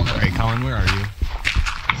kinda wanna see that. Alright, Colin, where are you?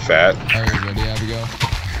 Fat. Alright, ready, Abigail?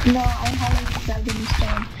 No, I haven't dug any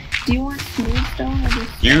stone. Do you want smooth stone or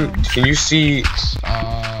just stone? Can you see?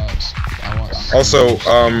 I want Also,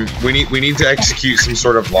 we need to execute some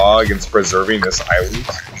sort of law against preserving this island,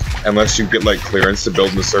 unless you get like clearance to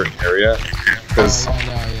build in a certain area, because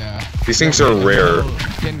these things are rare.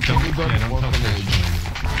 Can we build an orphanage?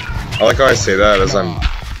 I like how I say that as I'm.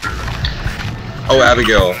 Oh,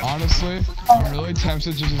 Abigail, Honestly, I'm really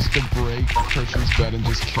tempted just to break Christian's bed and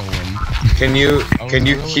just kill him. can you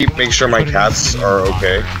make sure my cats are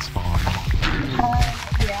okay?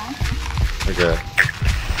 Yeah. Okay.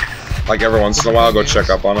 Like every once in a while, go check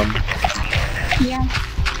up on them. Yeah.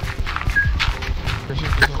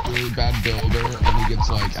 Christian's a really bad builder, and he gets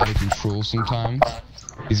like out of control sometimes.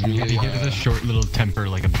 He's really He has a short little temper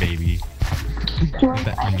like a baby. George,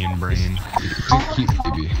 That onion brain. he's a cute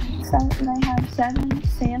baby. I have 7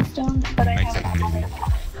 sandstone, but I Nice have. baby.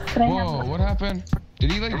 But I Whoa, have. what happened?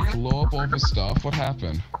 Did he like blow up all of his stuff? What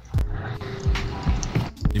happened?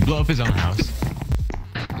 He blew up his own house.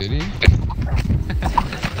 Did he?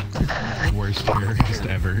 Worst terrorist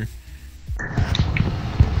ever.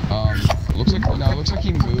 Looks like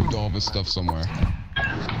he moved all of his stuff somewhere.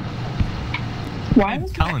 Why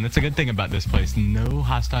was Colin, that's a good thing about this place. No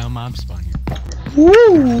hostile mobs spawn here.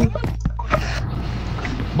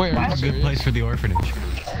 Wait, are you It's a good serious? place for the orphanage.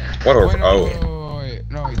 What? Wait, no, Oh. wait.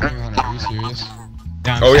 No, Hunter, are you serious?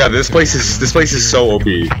 Oh yeah, this place is so OP.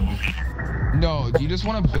 No, do you just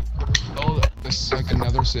want to build this like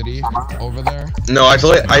another city over there? No, I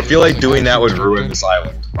feel like doing that would ruin this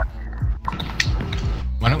island.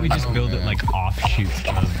 Why don't we just build it like offshoots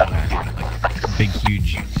of like big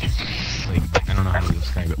huge, like I don't know how to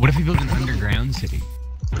describe it. What if we build an underground city?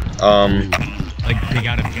 Like dig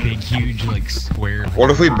out a big huge like square.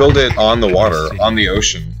 What if we build it on the water, on the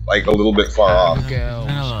ocean, like a little bit far off?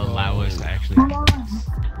 That'll allow us to actually Hold on.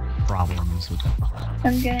 problems with that.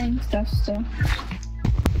 I'm getting stuff still.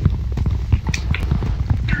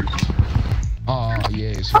 Oh,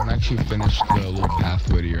 yay. Someone actually finished the little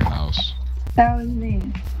pathway to your house. That was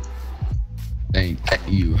me. Thank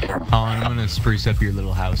you. Colin, I'm gonna spruce up your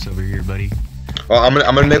little house over here, buddy. Well, I'm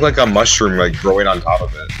gonna make like a mushroom like growing on top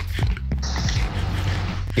of it.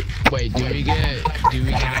 Wait, do we get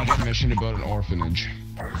permission to build an orphanage?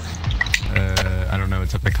 I don't know.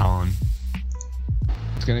 It's up to Colin.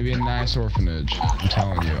 It's gonna be a nice orphanage. I'm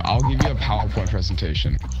telling you. I'll give you a PowerPoint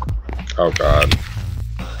presentation. Oh god.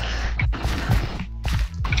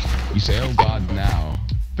 You say, "Oh God," now,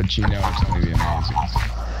 but you know it's gonna be amazing.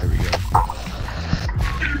 There we go.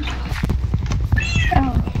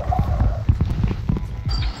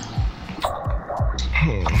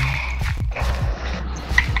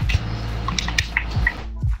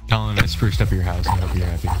 Colin, I spruced up your house. I hope you're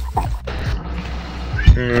happy.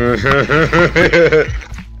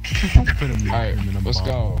 Alright, let's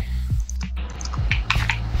go.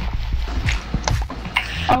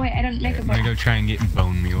 Oh wait, I didn't make a I'm book. gonna go try and get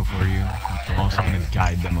bone meal for you. I'm also gonna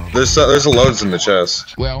guide them over. There's a loads in the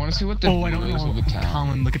chest. Wait, I want to see what the Oh, I don't news know. of the town.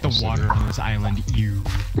 Colin, look at the water on this island. Ew.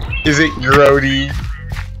 Is it grody?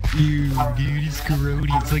 Ew, dude, it's grody.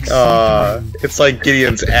 It's like It's like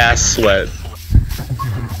Gideon's ass sweat.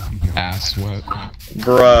 Ass sweat.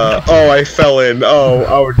 Bruh. Oh, I fell in.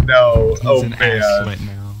 Oh no. He's Oh an ass man. sweat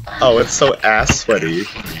now. Oh, it's so ass sweaty.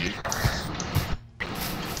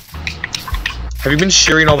 Have you been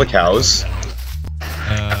shearing all the cows?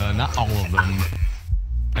 Not all of them.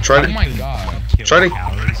 Try Oh to. my God. Try to-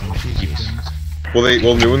 Cows and chickens.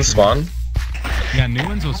 Will new ones spawn? Yeah, new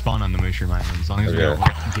ones will spawn on the mushroom island as long as we Okay.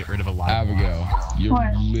 don't get rid of a lot. Abigail, you're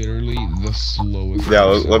What? literally the slowest. Yeah.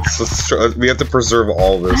 person. Let's try, we have to preserve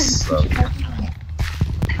all this stuff.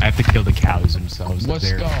 I have to kill the cows themselves. Let's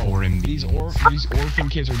They're go. foreign These beings. orphan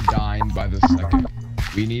kids are dying by the second.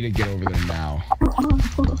 We need to get over there now.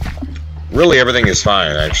 Really, everything is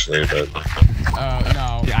fine actually, but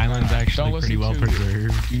No. The island's actually Don't pretty well listen to-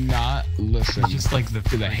 preserved. Do not listen It's just like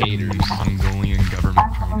to the haters. Mongolian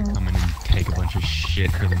government trying to come in and take a bunch of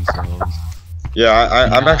shit for themselves. yeah, I'm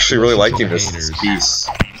Not actually really listen to liking the this haters. piece.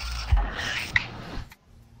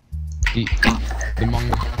 The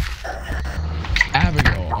Mongol.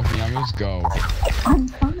 Abigail, okay, I'm just go. I'm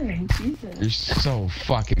coming, Jesus. You're so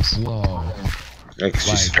fucking slow. Like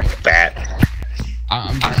she's Like- fat.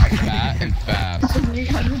 I'm just fat and fast.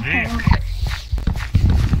 300 pounds.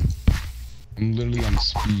 I'm literally on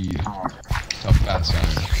speed. That's how fast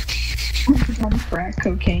I am. On crack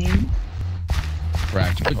cocaine.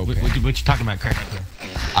 Crack cocaine. What you talking about, crack?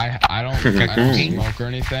 I don't smoke or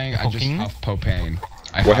anything. I just Cocaine? huff propane.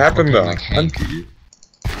 I What huff happened propane to like Hank? Hunky?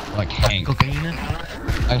 Like Hank. Cocaine?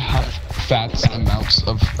 I huff fat amounts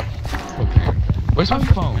of propane. Where's my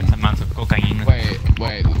phone? Amounts of cocaine. Wait,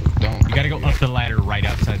 don't. You gotta go up the ladder right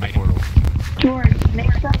outside the portal. George,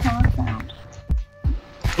 make that pond sound.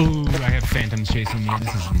 Ooh, I have phantoms chasing me.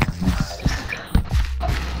 This is nice.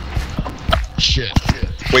 Shit.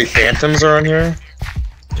 Wait, phantoms are on here?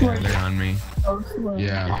 Yeah, they're on me. So slow.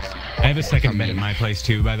 Yeah. I have a second bed at my place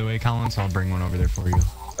too, by the way, Colin, so I'll bring one over there for you.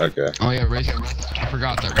 Okay. Oh yeah, race. I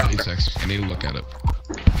forgot that race X. I need to look at it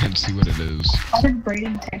and see what it is. How did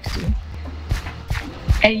Braden text you?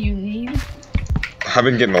 Hey, you need? I've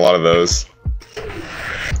been getting a lot of those.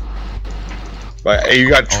 But hey, you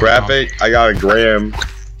got traffic? I got a gram.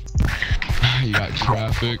 You got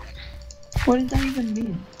traffic. What does that even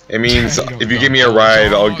mean? It means You don't if you know. give me a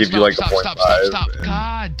ride, I'll give you Stop, like stop, a stop, 0.5. stop, stop.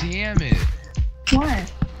 God damn it.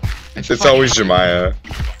 What? It's always Jemiah.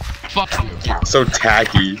 Fuck you. So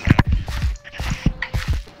tacky.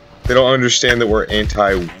 They don't understand that we're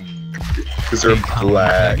anti-weed. Because they're Hey, Colin, can I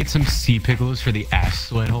black. get some sea pickles for the ass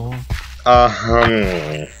sweat hole? But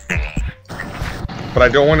I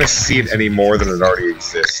don't want to see it any more than it already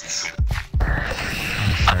exists.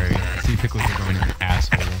 I'm sorry. Sea pickles are going in your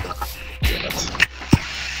asshole. Damn it.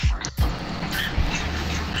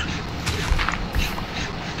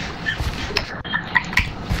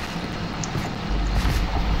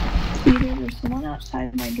 Either there's someone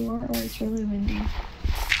outside my door or it's really windy.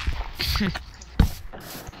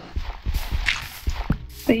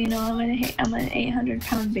 But you know, I'm an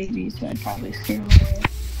 800-pound baby, so I'd probably scare him away.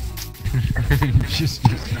 just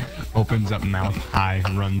opens up mouth high,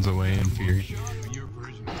 runs away in fear.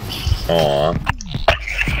 Aww.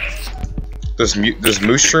 Does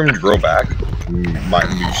mushroom grow back? My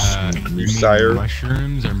You mean moose-sire?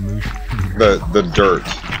 mushrooms or mushrooms? The dirt.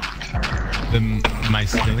 The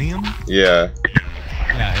mycelium? Yeah.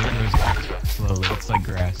 Yeah, it grows back slowly. It's like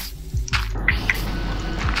grass.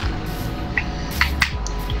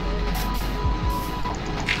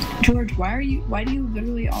 George, why do you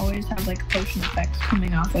literally always have like potion effects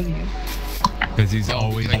coming off of you? Because Because he's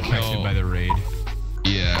always affected by the raid.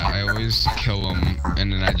 Yeah, I always kill him,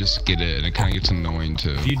 and then I just get it, and it kind of gets annoying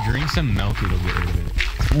too. If you drink some milk, it'll get rid of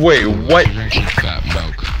it. Wait, what? I drink some fat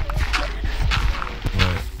milk.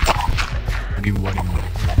 What? What do you mean?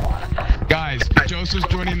 Guys, Joseph's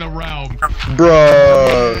joining the realm.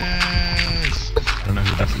 Bruh. Yes! I don't know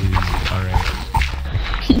who this is. Alright.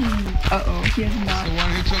 Uh-oh, he has The not. one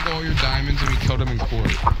who took all your diamonds and we killed him in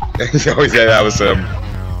court. Oh yeah, that was him. No.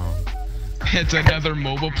 It's another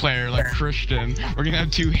mobile player like Christian. We're gonna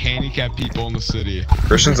have 2 handicapped people in the city.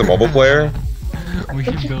 Christian's a mobile player? We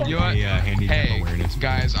should build You know what? a handicap Hey, awareness.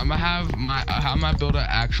 guys, I'm gonna build an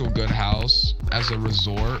actual good house as a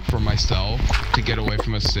resort for myself to get away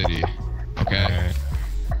from a city. Okay? Okay.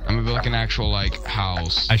 I'm gonna build like an actual like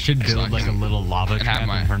house. I should so build like a little lava and have trap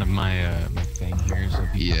my- in front of my my thing here. So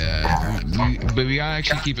people Yeah, but we gotta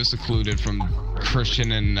actually keep it secluded from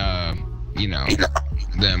Christian and you know,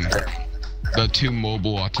 them, the 2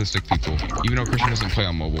 mobile autistic people. Even though Christian doesn't play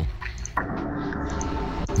on mobile.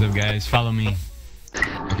 So guys, follow me.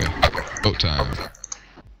 Okay, boat time.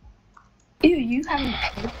 Ew, you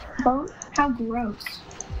have a boat? How gross.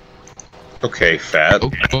 Okay, fat.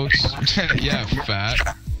 Oh, boats. Yeah,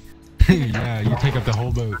 fat. Yeah, you take up the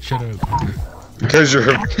whole boat. Shut up. Because you're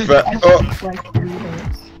I fat. think Oh, it's like 3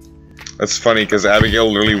 boats. that's funny because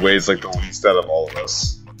Abigail literally weighs like the least out of all of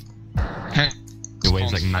us. It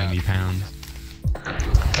weighs like 90 pounds.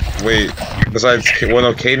 Wait, besides, well,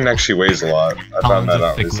 no, Caden actually weighs a lot. I found that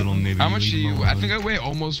out thick recently. little nibby. How much do you? I think I weigh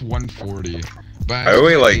almost 140. But I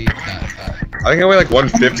weigh like, that. I think I weigh like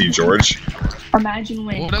 150, George. Imagine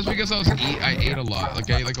when. Well, that's because I ate a lot. Like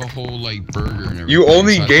I ate like a whole like burger and everything. You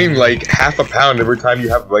only So I gain think- like half a pound every time you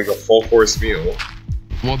have like a full course meal.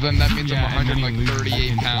 Well, then that means Yeah, I'm and then you lose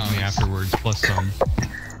 138 instantly pounds. afterwards, plus some.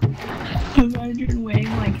 Imagine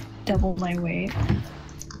weighing like double my weight.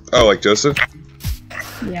 Oh, like Joseph?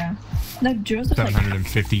 Yeah. No, Joseph's like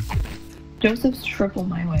 750. Joseph's triple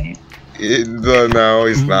my weight. No,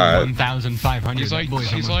 he's not. 1,500. He's like- That boy's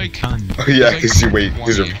he's almost a like- ton. Oh, yeah, like because you weight,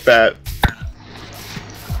 because you're 20. fat.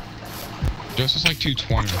 Joseph's like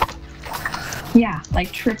 220. Yeah,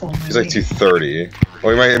 like triple my He's like weight. 230.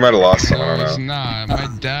 Well, he might have lost some, I No, don't he's know. not. My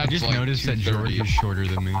I dad's just like noticed that George 230. is shorter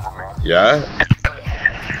than me. Yeah?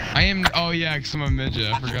 I am. Oh yeah, because I'm a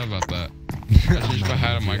midget. I forgot about that. I changed my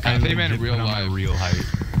height on my. I think you meant in real legit put on my life. real height.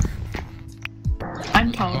 I'm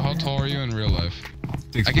Oh, taller. how than tall are you in real life?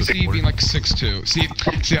 6 I can see you foot being like 6'2". See,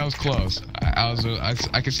 I was close. I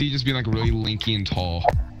can see you just being like really lanky and tall.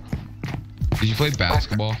 Did you play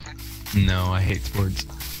basketball? 4. No, I hate sports.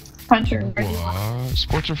 Hunter. Where do you- What?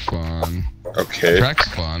 Sports are fun. Okay. Track's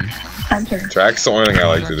fun. Hunter. Track's the only thing I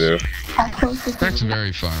like to do. How close is Track's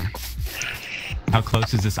very fun. How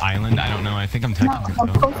close is this island? I don't know. I think I'm No, touching how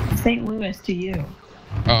it. close is St. Louis to you?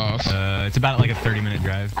 Oh, It's about like a 30-minute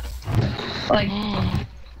drive. Like yo,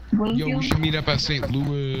 we Bloomfield? should meet up at St.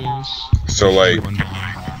 Louis. So, like,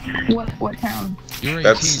 What town? You're 18,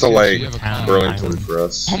 that's too, still so like you have a car. Burlington for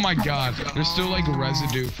us. Oh my god, there's still like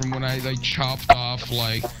residue from when I like chopped off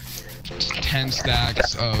like 10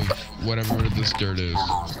 stacks of whatever this dirt is.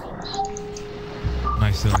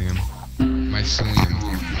 Mycelium.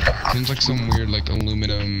 Mycelium. Seems like some weird like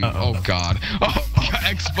aluminum. Uh-oh. Oh god. Oh,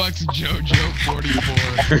 Xbox Jojo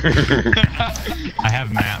 44. I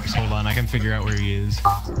have maps. Hold on, I can figure out where he is.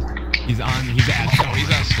 He's at Oh, he's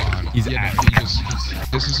at spawn. He's yeah, at- no,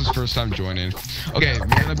 this is his first time joining. Okay, we're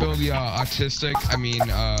gonna build the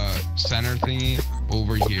center thingy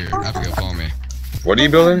over here. Abigail, follow me. What are you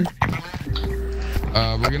building?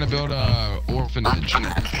 We're gonna build a orphanage.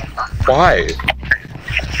 Why?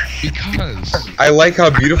 Because I like how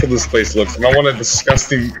beautiful this place looks, and I want a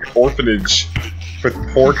disgusting orphanage with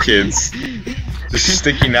poor kids just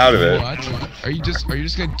sticking out of it. what? Are you just gonna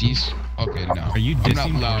Okay, no. Are you I'm not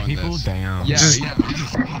dissing poor allowing people? this. Damn. Yeah. Just- yeah,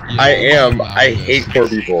 I I'm am. not I allowing hate this. poor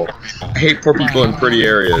people. I hate poor people in pretty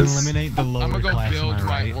areas. Eliminate the lower I'm gonna go class, build am I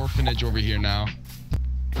my right? orphanage over here now.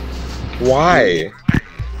 Why?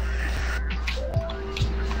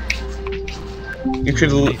 You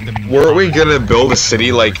could. Weren't we gonna build a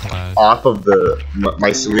city like off of the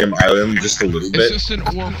Mycelium Island just a little It's bit? just an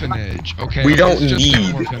orphanage, okay? We don't It's just an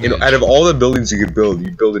need. orphanage. Out of all the buildings you could build,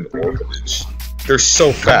 you build an orphanage. They're so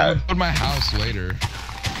I'm fat. gonna build my house later.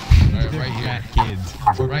 Right here. Fat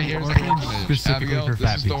kids. Right here's the Orphanage orphanage. specifically Abigail, for this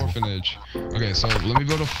fat is the people. orphanage. Okay, so let me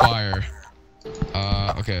build a fire.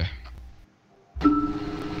 Okay.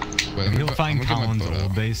 Wait, let me He'll put- find I'm gonna get my Colin's photo.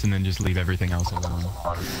 old base and then just leave everything else alone.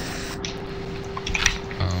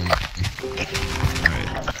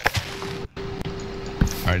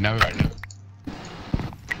 Alright, now we're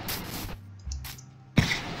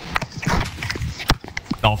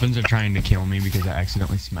Dolphins are trying to kill me because I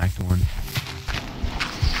accidentally smacked one.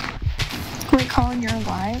 Wait, Colin, you're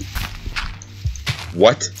alive?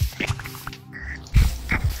 What?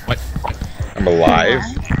 What? I'm alive?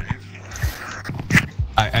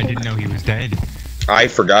 I didn't know he was dead. I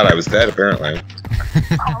forgot I was dead, apparently.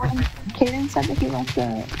 Colin, Kaden said that he left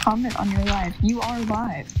a comment on your live. You are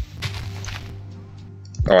live.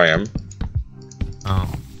 Oh, I am? Oh.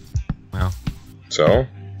 Well, So?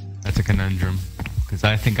 that's a conundrum. Because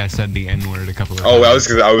I think I said the N-word a couple of Oh, times.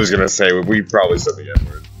 I was gonna say, we probably said the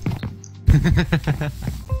N-word.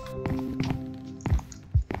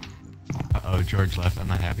 Uh-oh, George left. I'm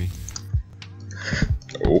not happy.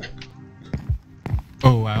 Oh,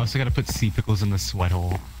 Oh, I also gotta put sea pickles in the sweat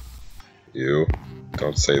hole. you.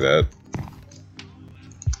 Don't say that.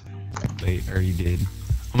 Wait, or you did.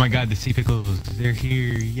 Oh my god, the sea pickles, they're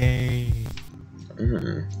here, yay!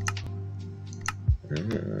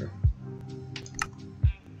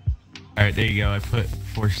 Alright, there you go, I put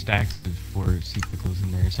 4 stacks of 4 sea pickles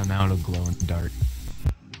in there, so now it'll glow in the dark.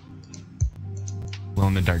 Glow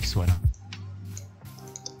in the dark sweat hole.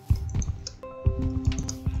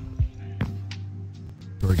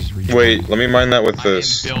 George is reading. Wait, let me mine that with I am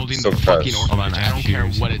this building silk the touch. fucking Let orphanage. I don't care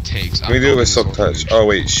shears. what it takes. me do it with silk touch. Oh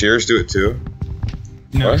wait, shears do it too?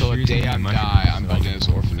 No, What? So the shears day and I mushrooms, die, I'm so- building this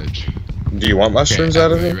orphanage. Do you want mushrooms Okay,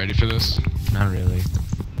 out of are you it? ready for this? Not really.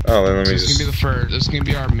 Oh, then let me This is gonna be just the first. This is gonna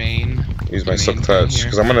be our main. use my main silk thing touch, here.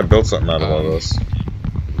 because I'm gonna build something out of all this.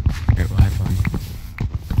 Alright, well, have fun.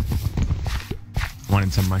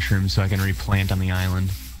 Wanted some mushrooms so I can replant on the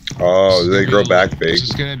island. Oh, do they grow back big? This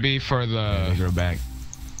is gonna be for They grow back.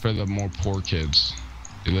 the more poor kids.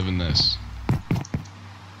 They live in this.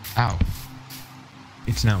 Ow.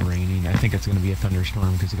 It's not raining. I think it's gonna be a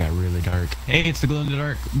thunderstorm because it got really dark. Hey, it's the glow in the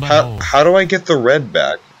dark How, butthole. how do I get the red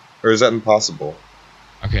back? Or is that impossible?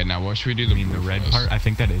 Okay, now what should we do? I mean, the red part? I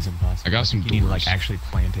think that is impossible. I got some think you need to, like, doors. actually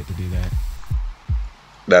plant it to do that.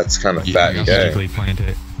 That's kind of Yeah, fat I and got gay. Physically plant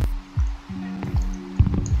it.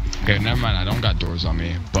 Okay, never mind. I don't got doors on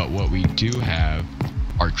me. But what we do have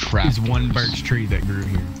are trap There's one doors. birch tree that grew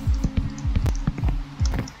here.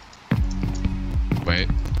 Wait.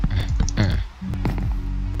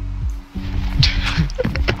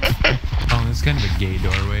 Oh, it's kind of a gay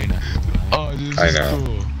doorway. Not gonna lie. Oh, this I is know.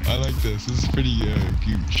 cool. I like this. This is pretty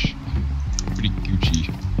gooch. Pretty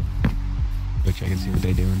Gucci. Which I can see what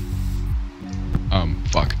they doing.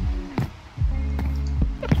 Fuck.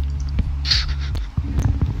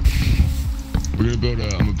 We're gonna build I'm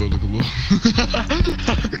gonna build like a little.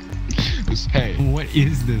 Hey, What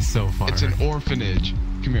is this so far? it's an orphanage.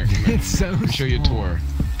 Come here, come here. It's so Let me show you a small. tour.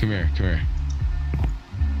 Come here, come here.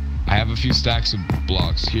 I have a few stacks of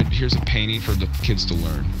blocks. Here's a painting for the kids to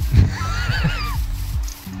learn.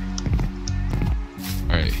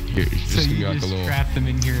 Alright, here. So This is gonna you be like a just little. trap them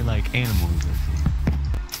in here like animals.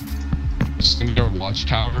 This is gonna be our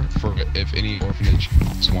watchtower for if any orphanage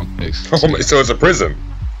wants this. Oh my, so it's a prison.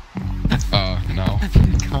 No.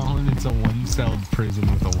 Colin, it's a one-celled prison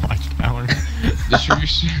with a watchtower.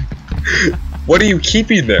 Distribution. What are you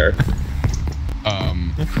keeping there?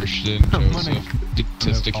 Christian, I'm Joseph, gonna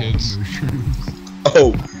autistic all the kids. mushrooms.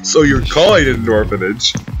 Oh, so you're calling it an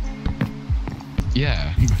orphanage.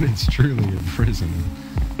 Yeah. But it's truly a prison.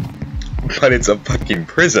 But it's a fucking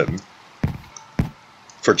prison.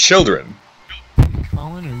 For children.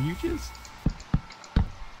 Colin, are you just...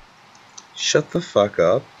 Shut the fuck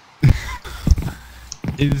up.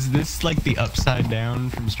 Is this like the upside down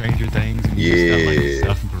from Stranger Things? And you Yeah. just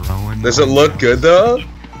got, like, stuff growing Does it all look around? good though?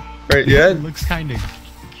 Right It yet? looks kind of...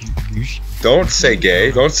 Don't say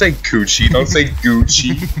gay. Don't say Gucci. Don't say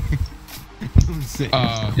Gucci.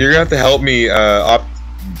 You're gonna have to help me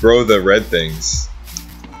grow the red things.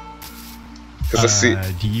 Cause I see.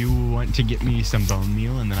 Do you want to get me some bone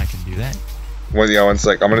meal and then I can do that? One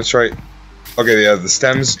sec. I'm gonna try. Okay, yeah, the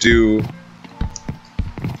stems do.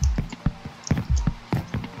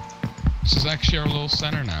 This is actually our little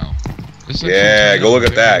center now. This is actually Yeah, turning go out look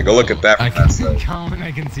at that. very Go look well. at that. I From that can side. Colin,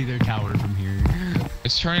 I can see their tower from here.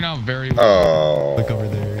 It's turning out very well. Oh. Look over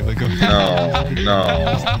there. Look over No,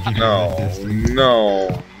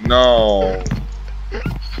 no, no.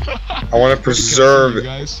 I want to preserve. You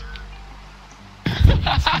guys.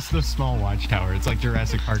 It's just the small watchtower. It's like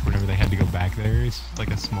Jurassic Park whenever they had to go back there. It's like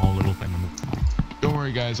a small little thing. Don't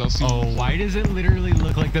worry, guys. I'll see. Oh, why does it literally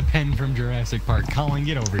look like the pen from Jurassic Park? Colin,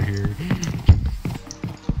 get over here.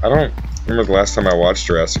 I don't remember the last time I watched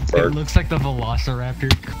Jurassic It Park. looks like the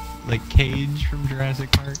Velociraptor, like, cage from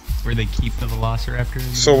Jurassic Park, where they keep the Velociraptor in.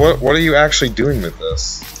 So what are you actually doing with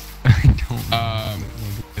this? I don't know.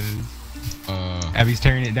 what it is. Abby's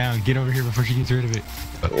tearing it down. Get over here before she gets rid of it.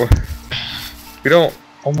 We don't.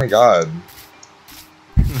 Oh my god.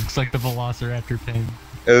 Looks like the Velociraptor pen.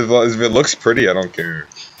 If it looks pretty, I don't care.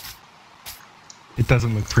 It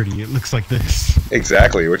doesn't look pretty. It looks like this.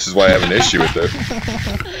 Exactly, which is why I have an issue with it.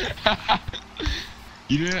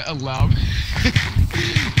 You didn't allow me.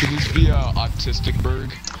 Could this be a autistic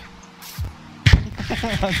bird?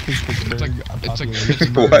 It's like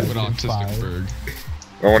Pittsburgh, What? but autistic bird.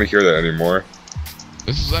 I don't want to hear that anymore.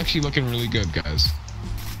 This is actually looking really good, guys.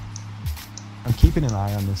 I'm keeping an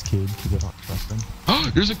eye on this kid because I don't trust him.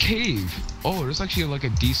 Oh, there's a cave. Oh, there's actually like a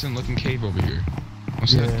decent looking cave over here.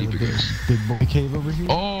 Let's see how deep it goes. Big boy cave over here.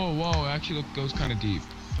 Oh, whoa, it actually goes kind of deep.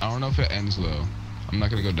 I don't know if it ends though. I'm not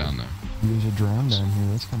gonna go down there. There's a drown down here.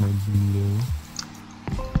 That's kind of neato.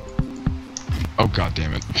 Oh god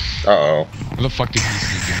damn it. Uh-oh. Where the fuck did he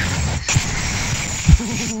sneak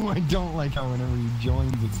in? Ooh, I don't like how whenever he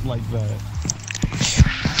joins, it's like that.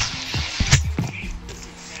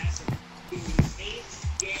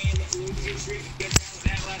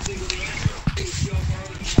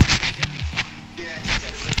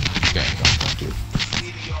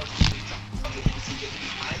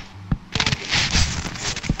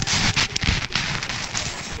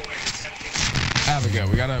 Abigail,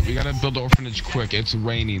 we gotta build the orphanage quick. It's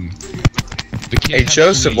raining. The kid Hey has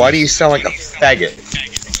Joseph, why do you fleas. sound like a faggot?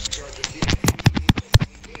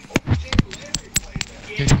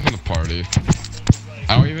 Kick him from the party.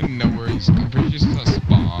 I don't even know where he's. I'm pretty sure he's a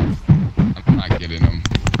spawn. I'm not getting him.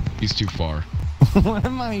 He's too far. What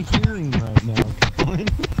am I hearing right now, Colin?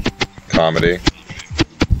 Comedy.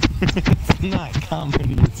 It's not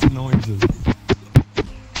comedy, it's noises.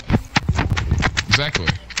 Exactly.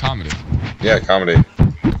 Comedy. Yeah, comedy.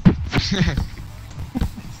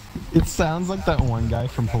 It sounds like that one guy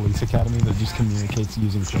from Police Academy that just communicates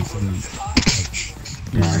using clicks and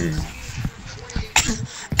lines.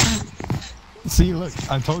 See, look,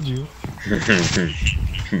 I told you.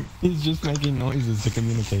 He's just making noises to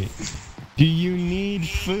communicate. Do you need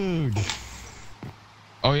food?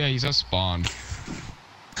 Oh yeah, he's at spawn.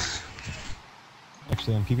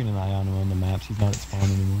 Actually, I'm keeping an eye on him on the maps. He's not at spawn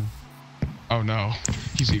anymore. Oh no,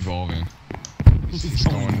 he's evolving. He's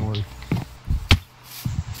going north.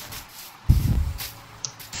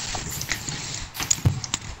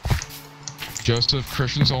 Joseph,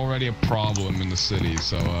 Christian's already a problem in the city,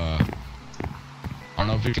 so I don't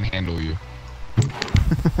know if he can handle you. I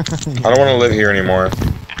don't want to live here anymore.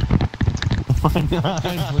 Why not?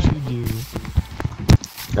 What do you do?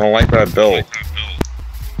 I don't like what I built.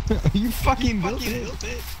 You fucking built it.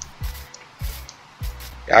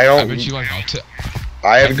 I I don't. bet you like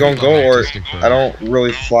I have to go or autistic bird. I don't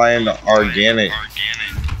really fly into organic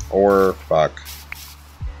or fuck.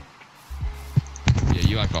 Yeah,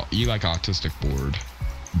 you like autistic bird,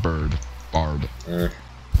 barb. Mm.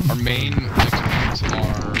 Our main exports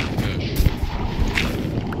are fish.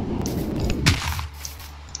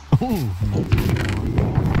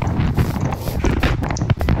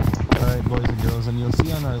 Alright, boys and girls, and you'll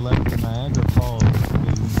see on our left the Niagara Falls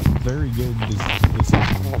is very good this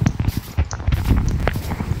evening.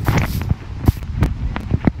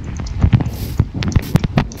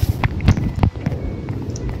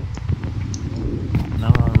 And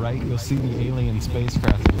on our right, you'll see the alien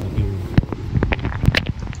spacecraft that appeared.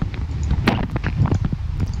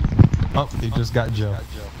 Oh, they just got Joe.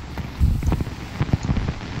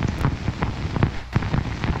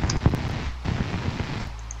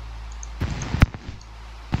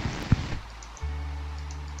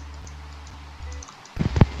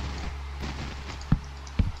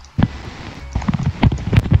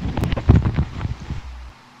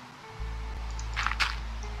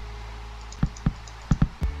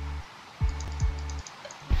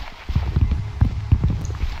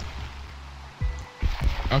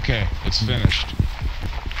 Okay, it's finished.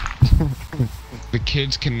 The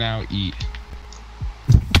kids can now eat.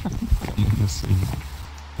 Let's see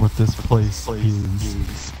what this place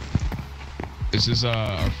is. This is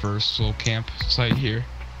our first little camp site here.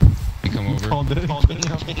 You come over. Called it a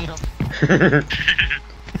camp.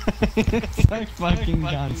 It's a fucking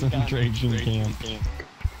concentration camp.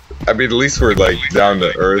 I mean, at least we're like down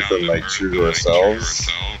to earth and like true to ourselves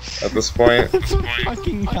at this point. It's a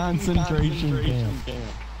fucking concentration camp.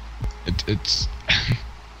 It's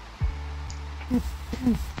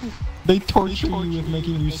They torture you with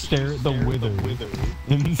making you stare at the wither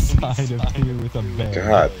inside of here with a bed.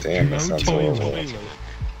 God damn, that No sounds toilet. horrible.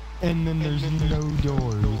 And then there's no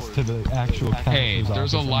doors to the actual hey,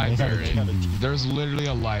 counselor's there's a office, and they have library. TV. There's literally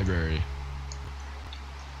a library.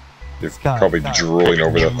 You're probably drooling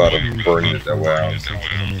over the thought of burning it down.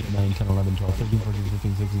 9, 10, 11, 12, 13, 14,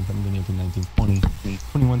 15, 16, 17, 18, 19, 20,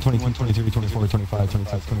 21, 22, 23, 24, 25,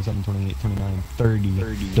 26, 27, 28, 29,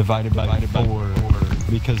 30, divided by 4,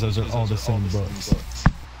 because those are all the same books.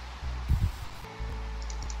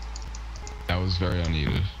 That was very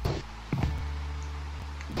unneeded.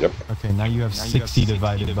 Yep. Okay, now you have 60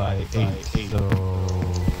 divided by 8, so...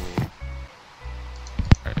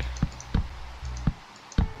 Alright.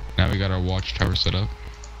 Now we got our watchtower set up.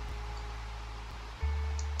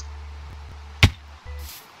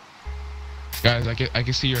 Guys, I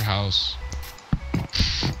can see your house.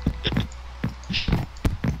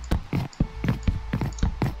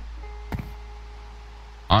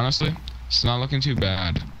 Honestly, it's not looking too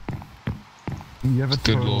bad. You have a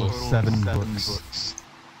Good total little of 7 books.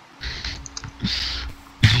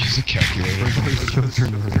 Use a calculator.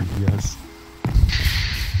 Yes.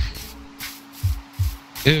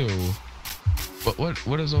 Ew. But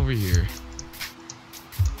what is over here?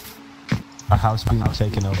 A house being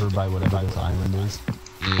taken over by whatever this island is.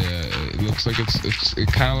 Yeah, it looks like it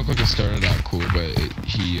kind of looked like it started out cool, but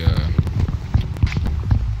he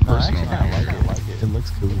person over I here. like it. It looks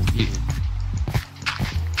cool.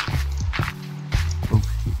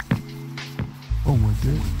 Oh my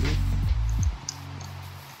god.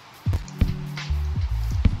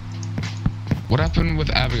 What happened with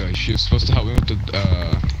Abigail? She was supposed to help me with the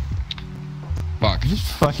fuck. You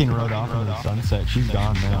just fucking rode off into the sunset. She's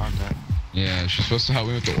gone now. Yeah, she's supposed to help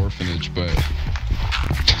me with the orphanage, but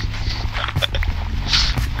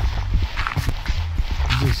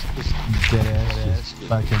Just dead ass. Just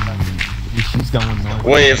fucking. She's going north.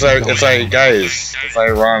 Wait, it's guys, it's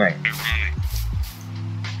ironic.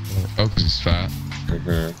 oh, 'cause he's fat.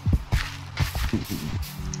 Mm-hmm.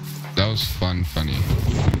 That was funny.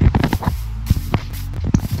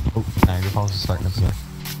 Oh, Niagara Falls is starting up there.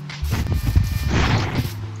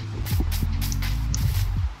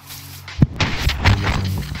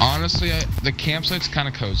 Honestly, the campsite's kind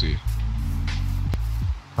of cozy.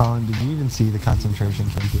 Colin, did you even see the concentration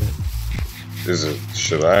camp yet? Is it?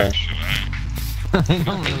 Should I? I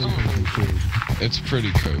don't really think you should. It's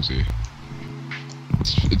pretty cozy.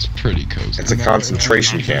 It's pretty cozy. It's a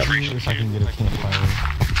concentration camp. If I can get a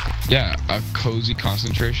campfire. Yeah, a cozy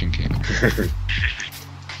concentration camp.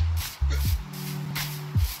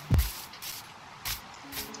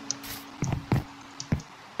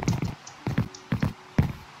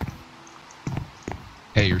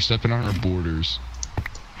 Hey, you're stepping on our borders.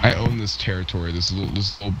 I own this territory, this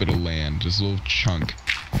little bit of land, this little chunk.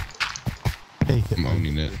 Hey, I'm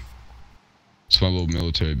owning it. It's my little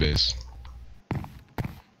military base.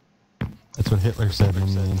 that's what Hitler said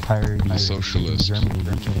when the entirety of Socialist. Germany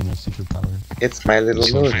became a superpower. It's my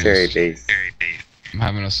little military base. I'm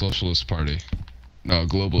having a socialist party. No, a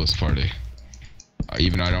globalist party.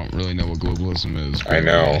 Even I don't really know what globalism is. I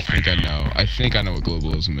know. I think I know. I think I know what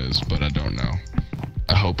globalism is, but I don't know.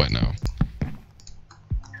 I hope I know.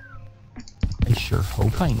 I sure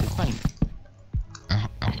hope I know.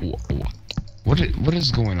 What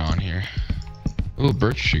is going on here? A little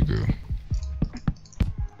birch tree grew.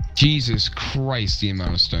 Jesus Christ, the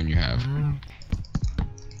amount of stone you have.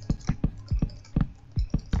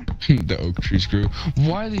 The oak trees grew.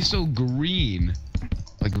 Why are they so green?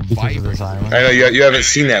 Like vibrant. I know, you haven't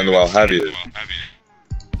seen that in a while, have you?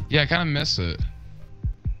 Yeah, I kind of miss it.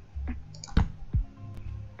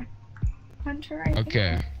 Hunter, I think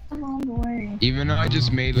Okay. I'm the wrong way. Even though I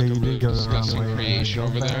just made like Yeah, a you really did go the wrong disgusting way. creation Go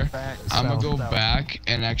over there, back, I'm gonna go south. back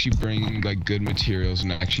and actually bring like good materials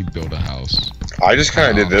and actually build a house. I just kind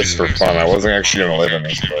of did this for fun. I wasn't actually gonna live in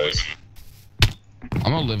this place.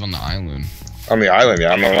 I'm gonna live on the island. On the island,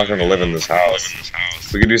 yeah. I'm not gonna live in this house.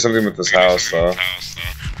 We could do something with this house, though.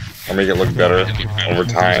 Or make it look better over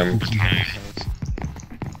time.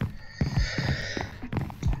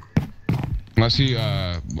 Unless you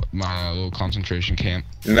my little concentration camp.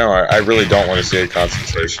 No, I really don't want to see a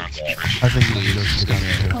concentration camp. I think you Please, should just go come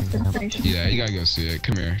here. Concentration. Yeah, you gotta go see it.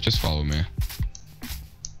 Come here, just follow me.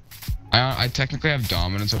 I technically have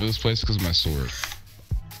dominance over this place because of my sword.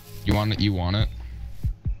 You want it? You want it?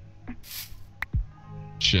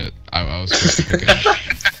 Shit, I was supposed to pick it.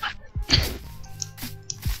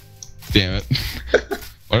 Damn it.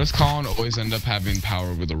 Why does Colin always end up having power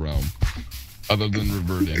over the realm? Other than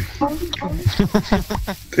reverting.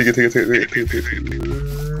 Take it.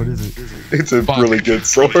 What is it? It's a Fuck. really good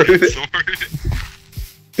sword.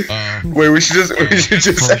 Wait, we should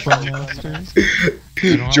just. Profile monsters?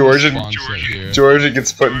 George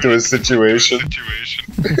gets put into a situation.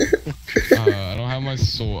 I don't have my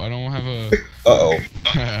soul. I don't have a. Uh-oh.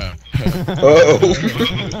 Uh-oh.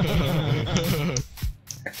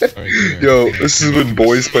 Alright, Yo, this is when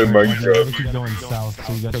boys play You gotta Minecraft. keep going south,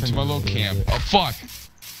 so you gotta go to turn my your little way camp. a bit. Oh fuck!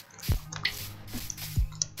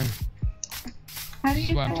 How do This is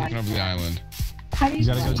you why I'm taking over the island. How do You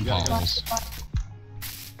gotta go. Potholes.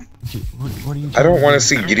 Okay, what are you? I don't want to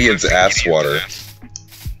see Gideon's ass water.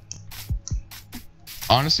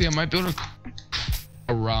 Honestly, I might be able to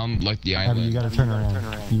around like the Abby, island. you gotta turn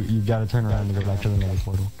around. You gotta turn around to go back to the nether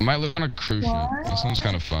portal. I might live on a cruise ship. That sounds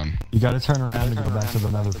kind of fun. You gotta turn around to go back to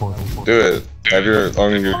the nether portal. Do it. Have your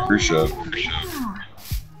on your cruise ship. Yeah.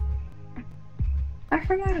 I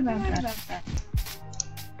forgot about that.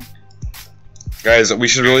 Guys, we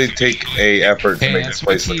should really take a effort to Hey, make that's this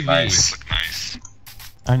place my look TV. nice.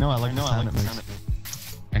 I know. I like the sound it makes.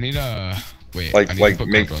 I need a wait. I Like, need to like put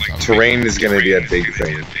make GoPros out. terrain is gonna be a big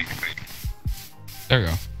thing. There you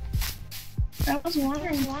go. I was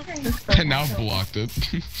wondering. And now I've blocked it.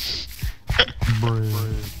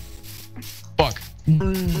 Bruh. Fuck.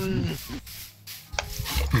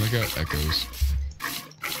 Look how it echoes.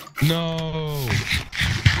 No.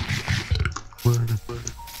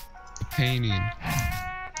 Painting.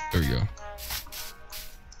 There we go.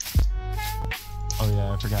 Oh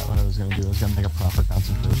yeah, I forgot what I was gonna do. I was gonna make a proper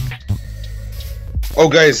concentration. Oh,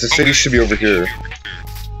 guys, the city should be over here.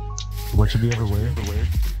 What should be everywhere?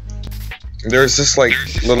 There's this like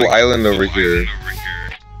little island over here.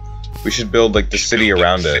 We should build like the city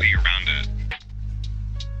around it.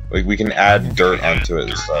 Like we can add dirt onto it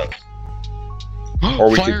and stuff. Or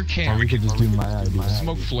we Fire could- Or camp. we could just do my idea.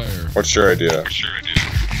 Smoke flare. What's your idea?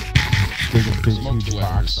 Dig a big Smoke huge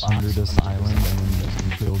flares. box under this island and then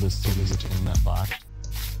just build a city within that box.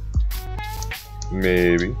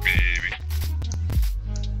 Maybe.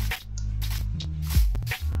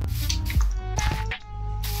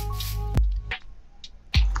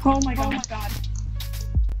 Oh my god.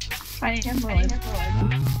 I am really.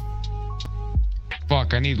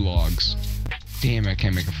 Fuck, I need logs. Damn, I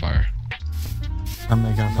can't make a fire. I'm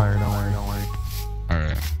making a fire, don't worry.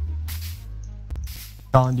 Alright.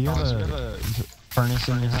 Colin, do you have a furnace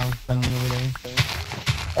in your house any other day?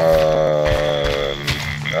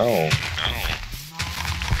 No.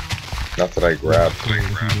 Not that I grabbed. Cool,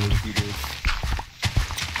 if you do.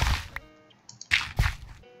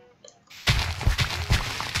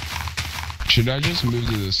 Should I just move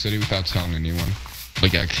to the city without telling anyone?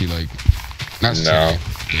 Like, actually, like, not No. city,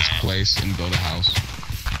 this place and build a house.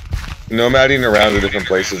 Nomading around to different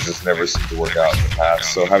places just never seemed to work out in the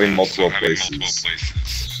past, so having multiple places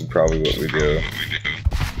is probably what we do.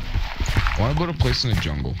 I want to build a place in the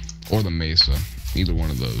jungle or the mesa, either one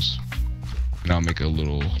of those, and I'll make a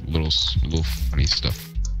little funny stuff,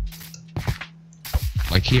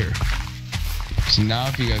 like here. So now,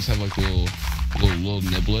 if you guys have like little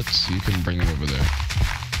niblets, you can bring them over there.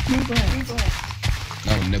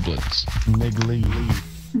 No, niblets.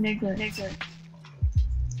 Niglet.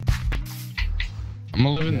 I'm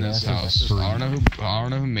gonna live in this Yeah, house. that's I don't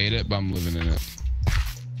know who made it, but I'm living in it.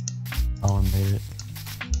 Colin made it.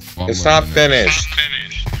 Well, I'm It's not living in it.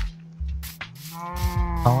 finished.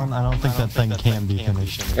 Colin, I don't think that thing can be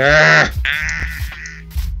finished. Ah!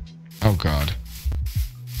 Oh god.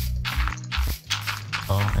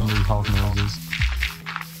 Oh, and we Hulk noses.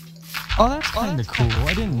 Oh, that's kind of cool.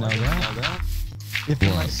 I didn't know that. If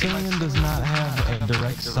What? mycelium does not have a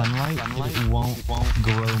direct sunlight, it won't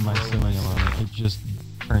grow mycelium on it. It just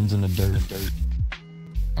turns into dirt.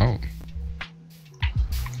 Oh.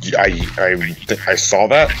 I saw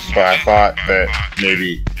that, but I thought that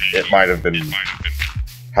maybe it might have been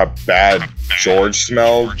how bad George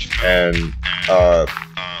smelled, and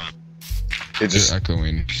it just. You're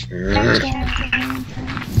echoing.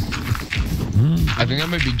 I think that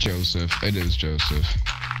might be Joseph. It is Joseph.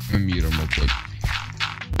 I'm gonna mute him real quick.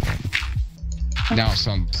 Now it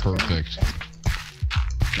sounds perfect.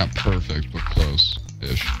 Not perfect, but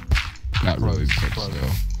close-ish. Not really, but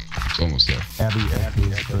still. It's almost there. Abby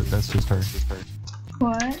echoes, but that's just her.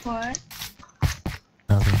 What?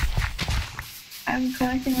 Okay. I'm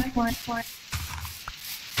collecting my point.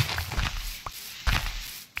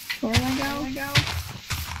 Where do I go?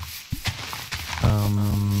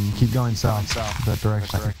 Keep going south. That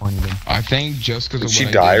direction I pointed in. I think just because Did of she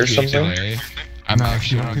what die I or did here something? today, I'm No, actually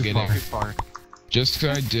she not went too getting. far. Just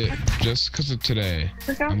because of today,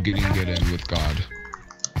 I'm getting good in with God.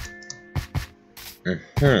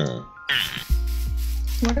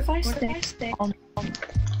 What if I stay on?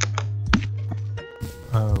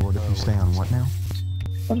 What if you stay on what now?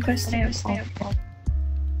 What if I stay on?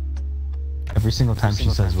 Every single time she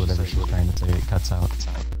says whatever she's trying to say, it cuts out.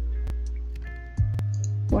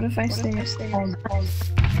 What if I stay on?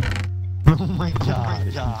 Oh my god, it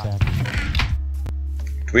keeps happening.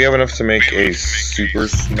 Do we have enough to make a super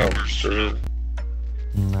smelter?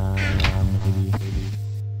 Nah, maybe.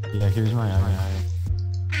 Yeah, here's my iron.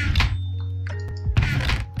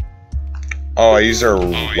 Oh, I used our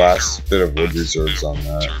last bit of wood reserves on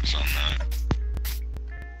that.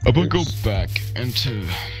 I'm gonna go back into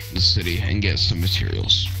the city and get some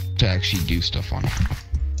materials to actually do stuff on.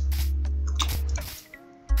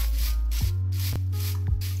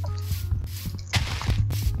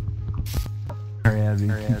 Alright, Abby,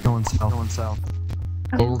 keep going south.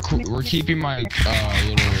 But we're keeping my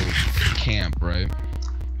little camp, right?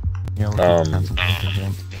 Yeah, we're keeping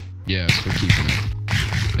camp. Yes, we're keeping it.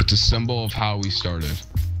 It's a symbol of how we started.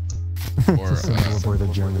 Or It's a symbol of where the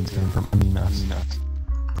Germans came from. I mean, us.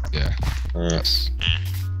 Yeah. Us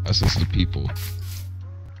as the people.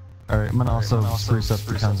 Alright, I'm gonna also spruce up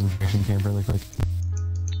the concentration camp really quick.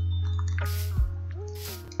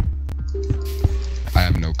 I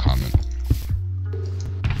have no comment.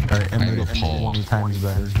 Alright, and I'm make it appalled. 20 times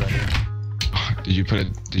better. Did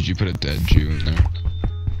you put a dead Jew in there?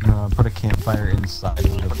 No, put a campfire inside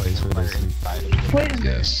of the place where they sleep. Wait a minute.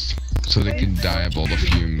 Yes. So they can die of all the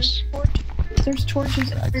fumes. There's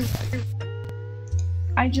torches everywhere.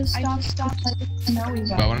 I just stopped letting snowy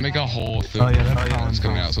But I want to make a whole thing Oh yeah, that's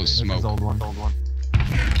coming out, so it's That's his smoke. old one.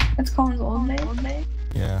 That's Colin's old day?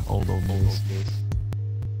 Yeah, old days.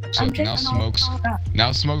 So I'm now checking all smoke's that.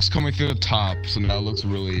 now smoke's coming through the top, so now it looks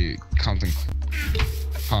really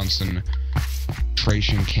concentration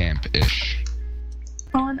camp-ish.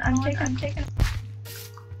 Colin, I'm taking.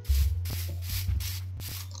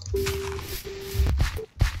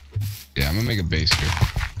 Yeah, I'm gonna make a base here.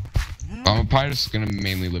 I'm probably just gonna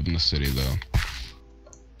mainly live in the city though.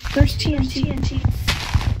 There's TNT.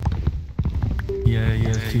 Yeah, you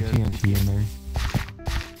have 2 TNT in there.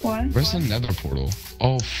 What? Where's the nether portal?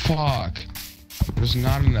 Oh fuck! There's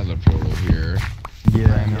not a nether portal here.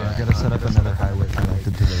 Yeah, I know. I gotta set up another highway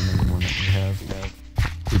connected to the main one that we have.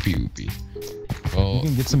 Oopie. Well, You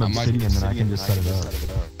can get some I might- obsidian, then I can just set it up.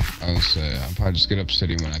 I was say I'll probably just get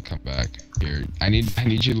obsidian when I come back. Here, I need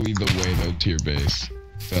you to lead the way though to your base.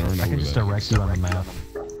 So I don't know I can where just that direct is. you on the map.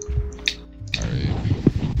 Alright.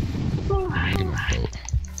 I'm making a boat.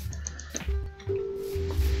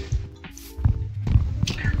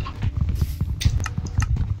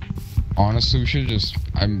 Honestly, we should just.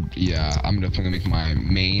 I'm definitely gonna make my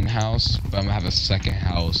main house, but I'm gonna have a second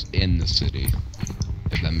house in the city,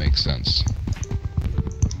 if that makes sense.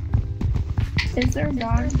 Is there a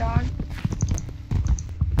dog?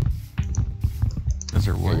 Is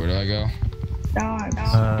there Wait, what? where do I go? Dogs.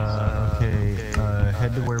 Okay,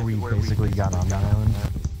 head to where we basically got on the island,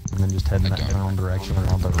 and then just head in that general direction, and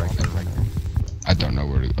I'll direct you from there. I don't know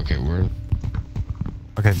where to. Okay, where?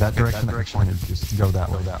 Okay, that direction that you pointed, just go that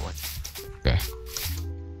way. Okay.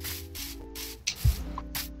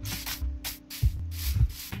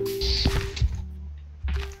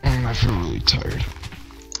 I feel really tired.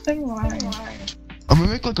 So do I. I'm gonna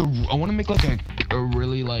make like I want to make like a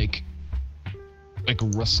really like a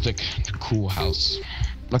rustic, cool house,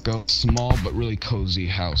 like a small but really cozy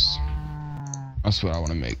house. That's what I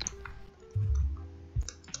want to make.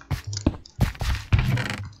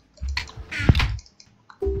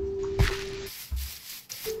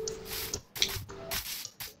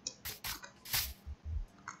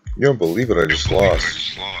 You don't believe it, I just lost.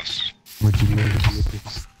 Would you do?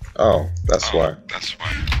 Oh, that's why.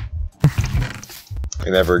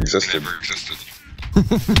 It never existed.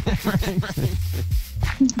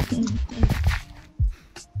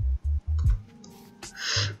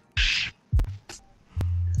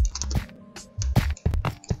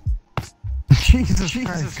 Jesus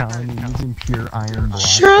Christ, Colin, you're using pure iron blocks.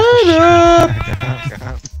 Shut up!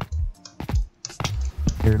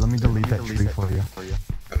 Here, let me delete that tree for you.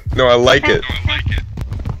 No, I like it.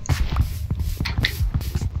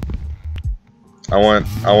 I want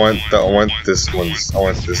this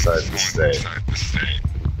side to stay.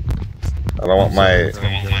 I don't want my.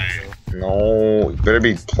 No, you better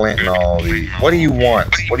be planting all the. What do you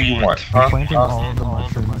want? What do you want? I'm Huh? planting Huh? all of the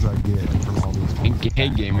mushrooms I get from all these plants. Hey,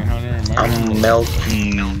 Gaming Hunter, am I I'm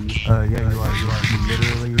melting. Yeah, you are. You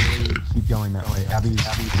literally keep going that way. Abby's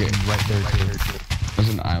right there too. There's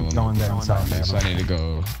an island. Going down south. Okay, so I need to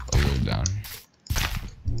go a little down.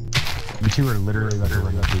 You two are literally like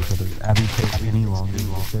right up to each other. Abby takes any longer to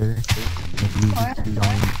get there. If you just keep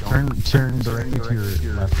going, turn directly to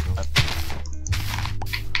your left.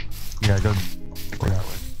 Yeah, go that way.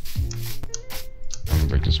 I'm gonna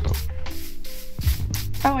break this boat.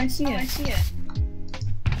 Oh, I see it.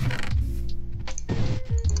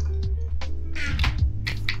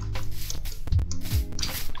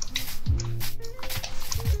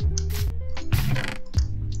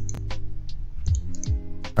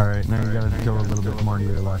 now you gotta go a little bit more to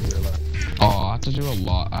your left. Oh, I have to do a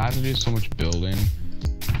lot. I have to do so much building.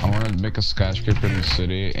 I want to make a skyscraper in the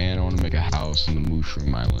city, and I want to make a house in the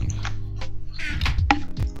Mushroom Island.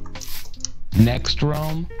 Next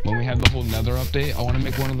realm, when we have the whole Nether update, I want to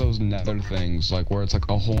make one of those Nether things, like where it's like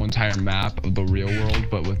a whole entire map of the real world,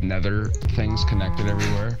 but with Nether things connected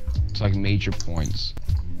everywhere. It's like major points.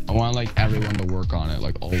 I want like everyone to work on it,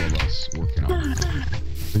 like all of us working on it.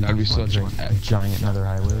 That'd be such a giant Nether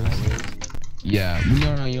highways. Yeah,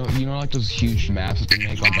 no, you know like those huge maps that they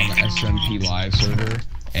make like on the SMP Live server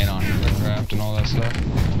and on Minecraft and all that stuff.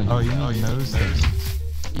 Oh, you mean those things?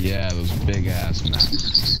 Yeah, those big ass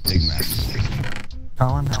maps, big maps.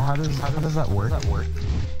 Colin, how does that work?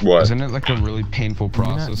 What? Isn't it like a really painful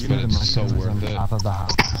process, but it's so worth it? Top of the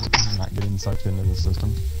house, not getting sucked into the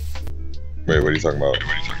system. Wait, what are you talking about?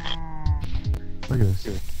 Look at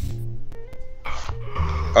this.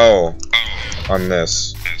 Oh, on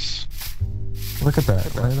this. Look at that.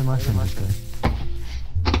 Why are the mushrooms there?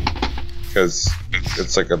 Because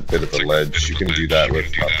it's like a bit of a ledge. You can do that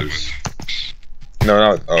with others. No,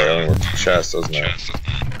 not. Oh, it only works with chest, doesn't it?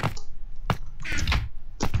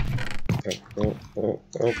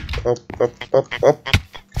 Up.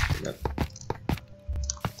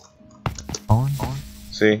 On?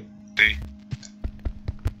 See?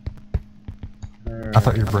 I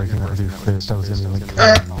thought you were breaking it with your fist. I was gonna be like,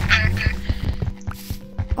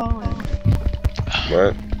 Colin,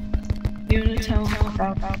 What? you want to tell me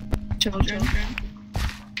about children?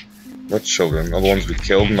 What children? Oh, the ones we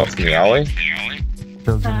killed and left in the alley?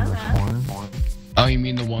 children in the corn. Oh, you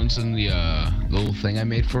mean the ones in the little thing I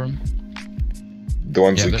made for him? The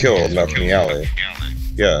ones Yeah, we they're killed dead. and left in the alley.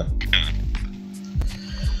 Yeah.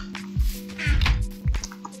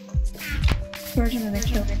 Children and the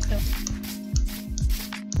children.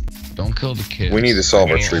 Don't kill the kids. We need to solve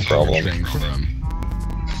our I tree need a whole problem. thing for them.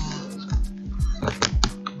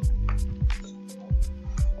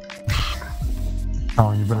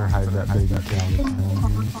 Oh, you better hide that baby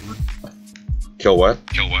cow. Kill what?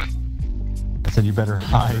 I said you better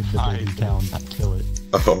hide the baby cow and not kill it.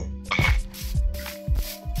 Oh.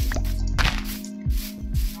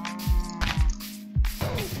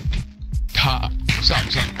 Ha! Stop!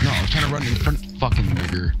 No, I was trying to run in front. Fucking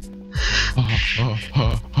nigger.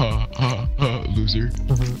 Loser.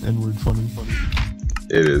 N-word funny.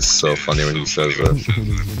 It is so funny when he says that. It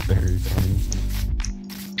is very funny.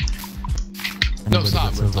 No, Anybody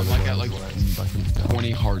stop. that says I'm like at otherwise, like fucking dumb.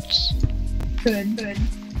 20 hearts. Good.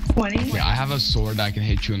 20? Yeah, I have a sword that can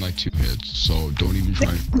hit you in like 2 hits, so don't even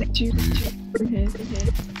try.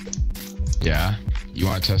 Yeah? You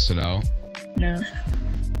wanna test it out? No.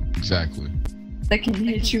 Exactly. That can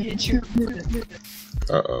hit you.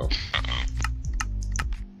 Uh-oh.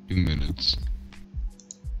 2 minutes.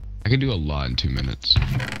 I can do a lot in 2 minutes.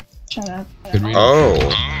 Shut up. Could read Oh. in 2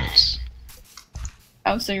 minutes.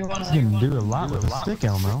 Oh, so you're one of You them. can do a lot with a stick,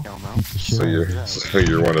 Elmo. So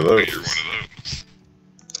you're one of those.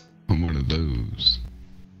 I'm one of those.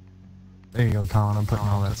 There you go, Colin. I'm putting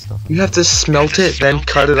all that stuff. You have to smelt it, then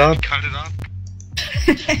cut it up.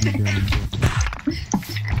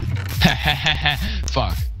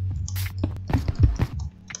 Fuck.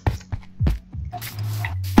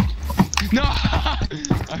 No!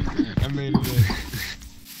 I made it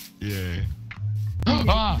in. Yeah.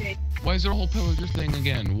 Ah! Why is there a whole pillager thing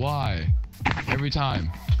again? Why? Every time.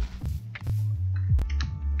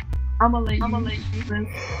 I'm gonna let you live.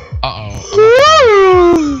 Uh-oh.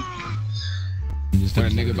 When a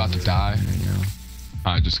nigga about to die,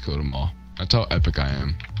 I just killed them all. That's how epic I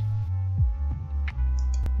am.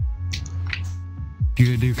 You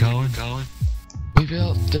gonna do Colin? We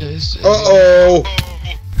built this. Uh-oh!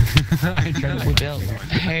 We built.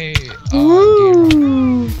 Hey,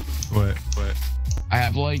 Gamer, What? I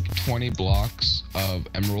have like 20 blocks of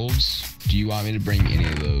emeralds. Do you want me to bring any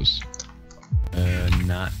of those?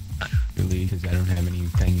 Not really, because I don't have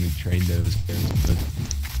anything to trade those. But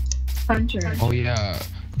Hunter. Oh yeah,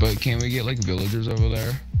 but can we get like villagers over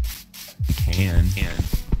there? you can.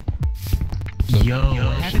 So- Yo,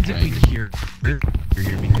 what happens if we hear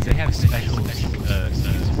because they have special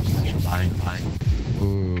buying.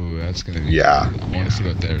 Ooh, that's gonna be. Yeah. Good. I want to see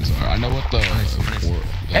what theirs are. I know what the.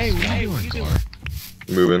 Hey, what are you doing?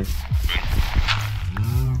 Moving.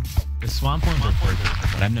 The swamp ones are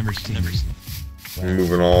perfect, but I've never seen.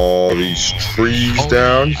 Moving all these trees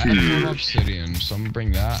down I have here. obsidian, so I'm gonna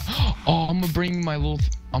bring that. Oh, I'm gonna bring my little.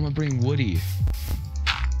 I'm gonna bring Woody.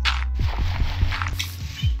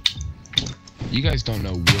 You guys don't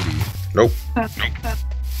know Woody. Nope.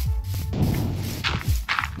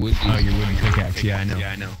 Woody. Oh, your wooden pickaxe. Yeah, I know.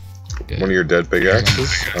 Yeah. One of your dead big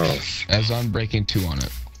axes? Oh. As I'm breaking 2 on it.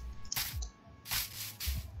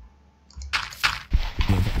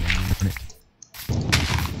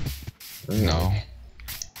 No.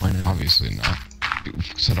 Why not? Obviously not.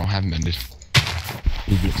 Because I don't have mended.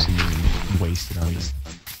 You get some wasted on this.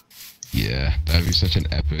 Yeah, that'd be such an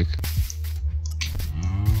epic.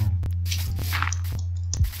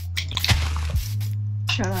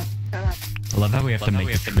 Shut up. Shut up. I love how we have to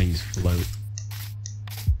make the trees float.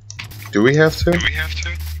 Do we have to?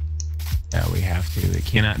 Yeah, we have to. It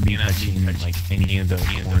cannot be touching like any of the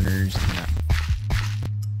corners.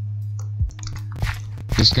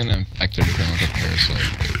 Just gonna infect everything like a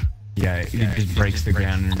parasite. Yeah, it just breaks the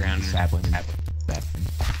ground and the sapling.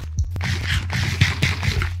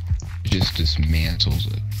 It just dismantles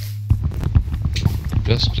it.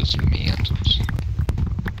 Just dismantles.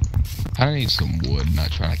 I need some wood,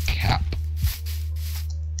 not trying to cap.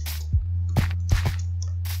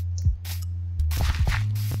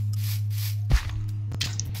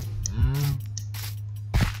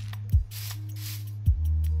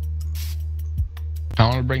 I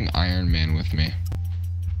want to bring the Iron Man with me.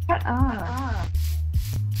 Shut up.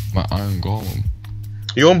 My Iron Golem.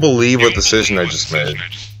 You won't believe what decision I just made.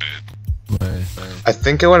 I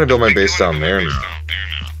think I want to build my base down there now.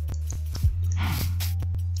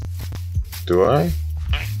 Do I?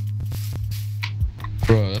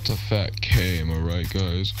 Bro, that's a fat K, am I right,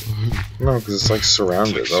 guys? No, because it's like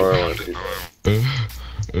surrounded. Oh, I want to do.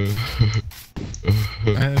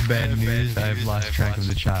 I have bad news. I've lost track of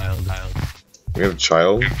the child. We have a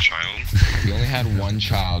child? You only had one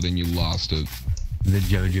child and you lost it. The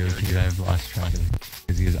JoJo kid, I've lost track of him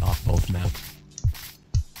because he was off both maps.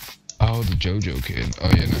 Oh, the JoJo kid. Oh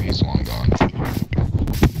yeah, no, he's long gone.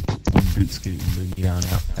 Boot scoot and boogie down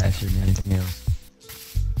out faster than anything else.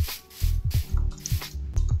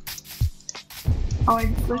 Oh, I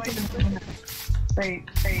just looked at him. Great.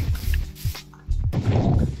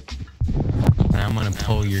 And I'm gonna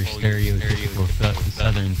pull your stereotypical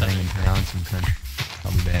southern thing and turn on some country.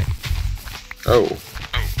 I'll be back. Oh.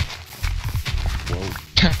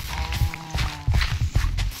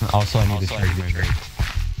 Also, I need to charge my brake.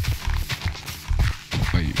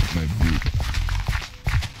 My boot.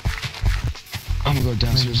 I'm gonna go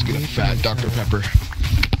downstairs and get a fat Dr. Pepper.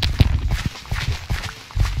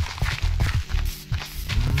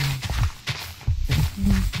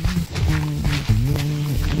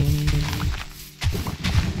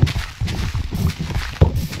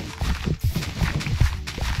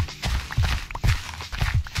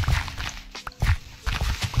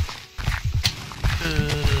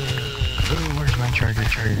 Where's my charger?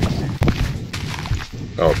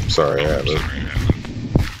 Oh, sorry, I have it.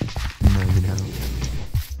 No, you don't.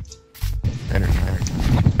 Better not.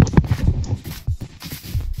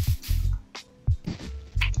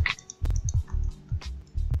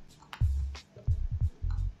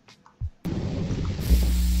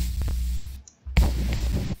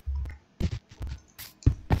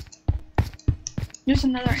 Just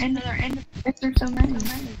another end. There's so many.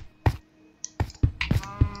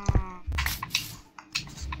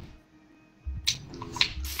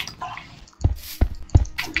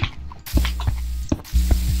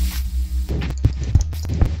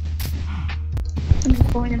 I'm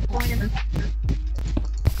just going and pulling them.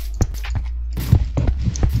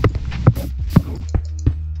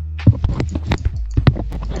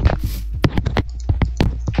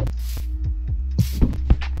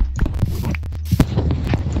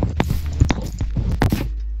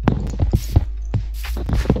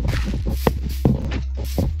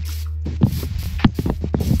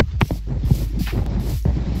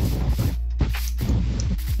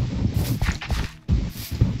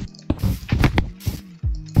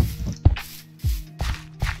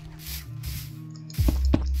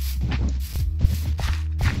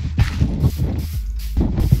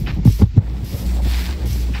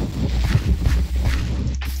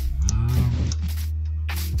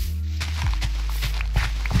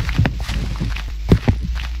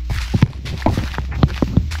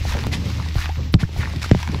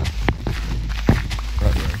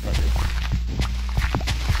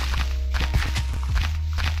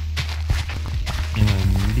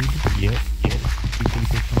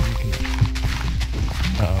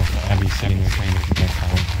 sitting there trying to connect how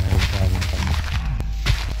I was having fun.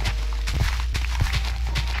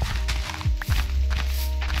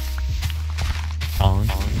 Colin?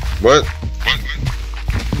 What?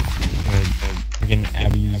 Again,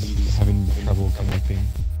 Abby's having trouble connecting.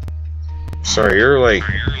 Sorry, you're like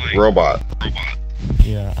robot.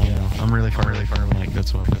 Yeah, I know. I'm really far away.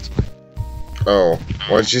 That's why. Oh,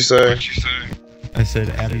 what'd you say? I said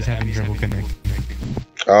Abby's having trouble connecting.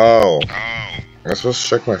 Oh. I'm supposed to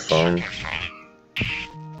check my phone.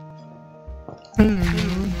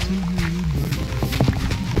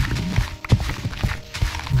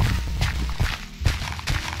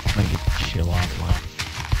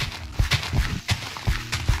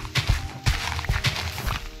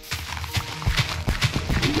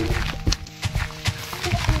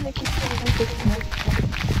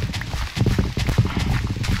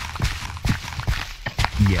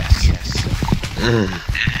 Yes. I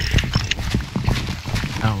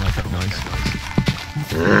don't like that noise.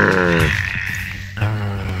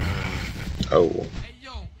 Oh.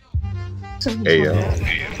 Someone's Hey, yo.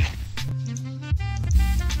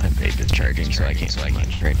 My vape is charging, so I can't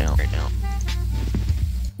right now.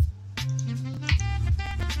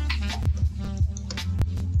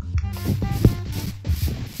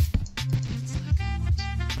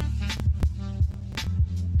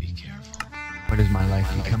 What does my life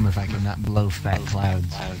become if I cannot blow fat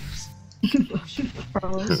clouds?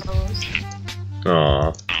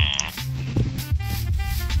 Aw.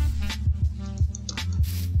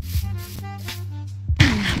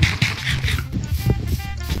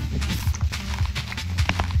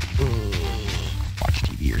 Watch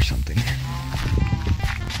TV or something.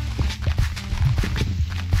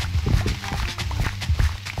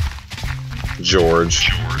 George.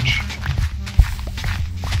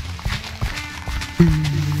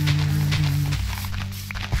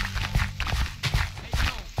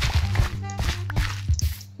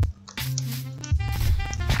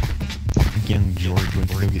 Young George went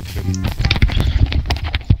to go get food.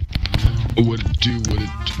 What it do? What it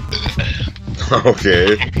do?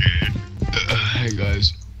 Okay. Hey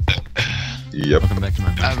guys. Yep. Welcome back to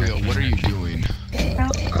my Abigail, what are you doing?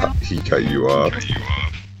 He cut you off.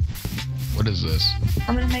 What is this?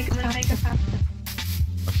 I'm gonna make a fountain.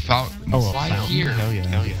 A fountain? Oh, a Why fountain? here? Hell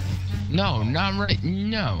yeah. No, not right.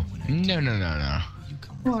 No. No.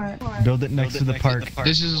 What? Build it next to the park.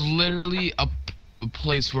 This is literally a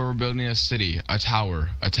place where we're building a city. A tower.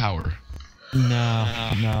 No,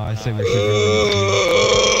 I say we should.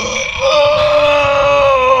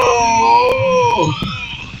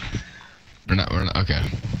 We're not, okay.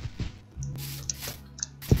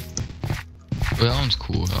 Well, that one's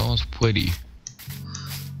cool. That one's pretty.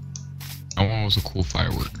 That one was a cool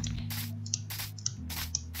firework.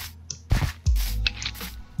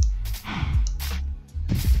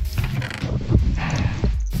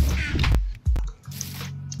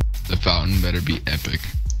 The fountain better be epic.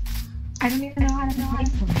 I don't even know how to make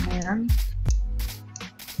one, man.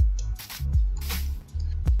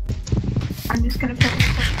 I'm just gonna put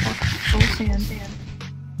full sand.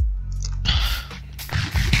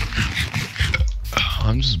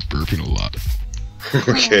 I'm just burping a lot.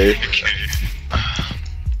 Okay.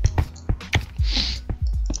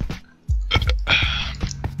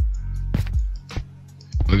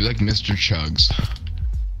 Maybe like Mr. Chugs.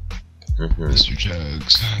 Mr.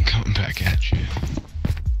 Chugs, I'm coming back at you.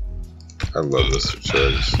 I love Mr.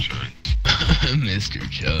 Chugs. Mr.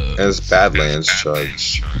 Chugs. And it's Badlands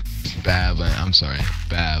Chugs. I'm sorry.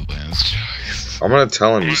 Badlands Chugs. I'm gonna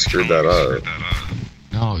tell him you screwed that up.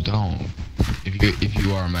 No, don't. If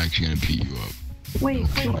you are, I'm actually gonna beat you up. Wait.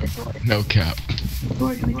 No cap.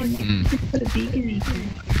 George, we can put a beacon in here.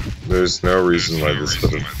 There's no reason why this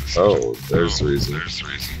would have. Oh, there's the reason.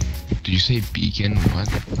 Did you say beacon? What?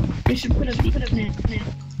 We should put a beacon in.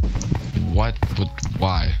 What?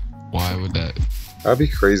 Why? Why would that? That'd be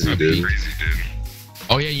crazy, dude.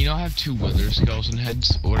 Oh yeah, you know I have 2 wither skeleton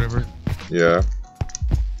heads or whatever. Yeah.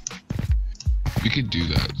 We could do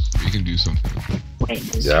that. We can do something. Wait.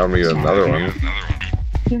 Yeah, I'm gonna get another one.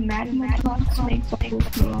 Do magma blocks make bubbles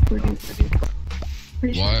go up or do?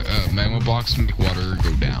 Why? Magma blocks make water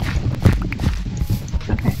go down.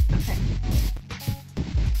 Okay.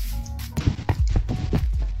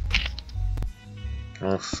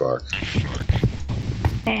 Oh fuck.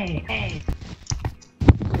 Hey.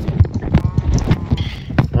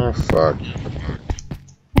 Oh fuck.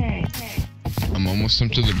 Hey. I'm almost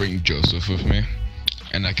tempted to bring Joseph with me,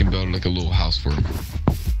 and I can build like a little house for him.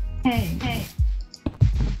 Hey.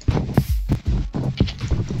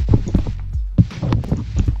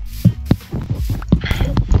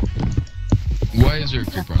 Why is there a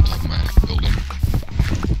creeper on top of my building?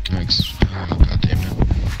 Makes goddamn it.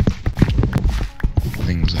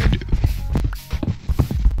 Things I do.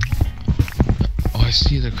 Oh, I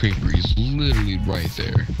see the creeper. He's literally right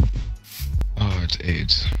there. Oh, it's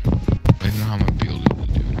AIDS. I don't know how I'm gonna be able to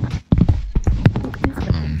do it.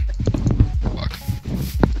 Fuck.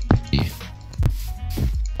 Yeah.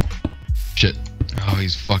 Shit. Oh,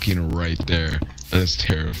 he's fucking right there. That's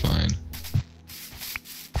terrifying.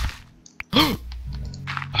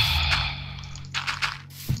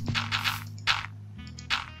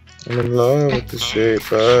 I'm in love with the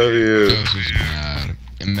shape of you. This is mad.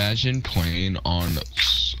 Imagine playing on,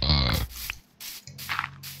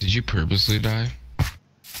 did you purposely die?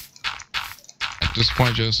 At this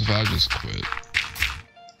point, Joseph, I just quit.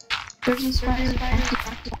 There's a spider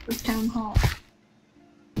with town hall.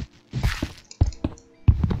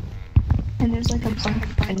 And there's like a bunch of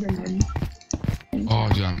Endermen. Oh,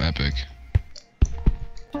 dude, I'm epic.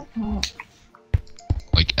 Shut up.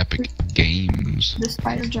 Like Epic Games. The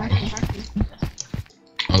spider jockey.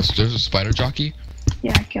 Oh, so there's a spider jockey?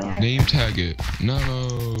 Yeah, kill it. Name tag it. No.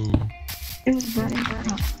 It was running.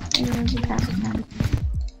 And there was a passive man.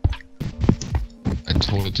 I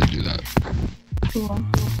told it to do that. Cool.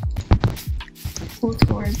 Cool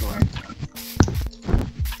score.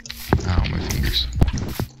 Ow, my fingers.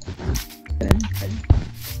 Good.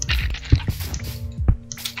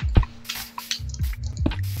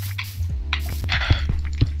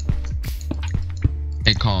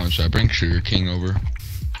 Hey, Colin, should I bring Sugar King over?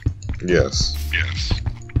 Yes.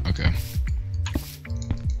 Okay.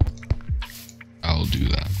 I'll do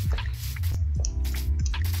that.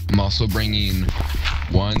 I'm also bringing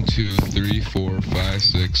 1, 2, 3, 4, 5,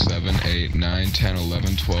 6, 7, 8, 9, 10,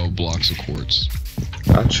 11, 12 blocks of quartz.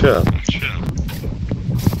 Gotcha.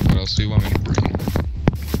 What else do you want me to bring?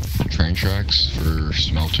 Train tracks for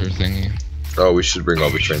smelter thingy? Oh, we should bring all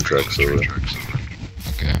the train tracks over.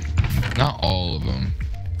 Okay. Not all of them.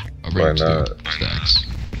 I'll Why bring 2 not? stacks.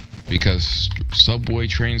 Because subway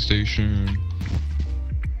train station.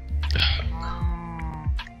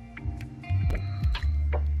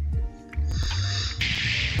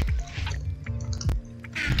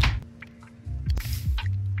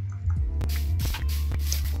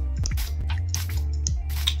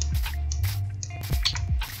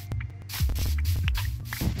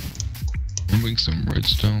 I'm bringing some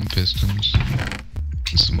redstone pistons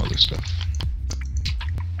and some other stuff.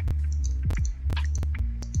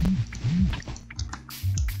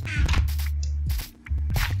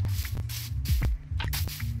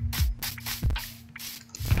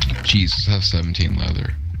 Jesus, I have 17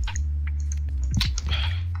 leather.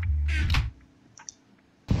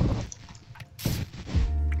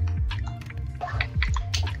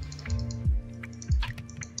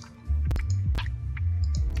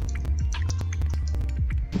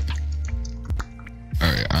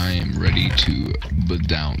 Alright, I am ready to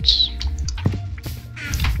bounce.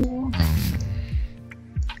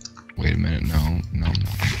 Wait a minute, no.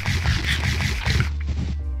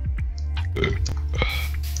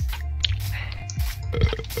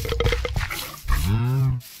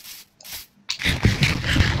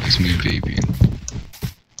 It's me vaping.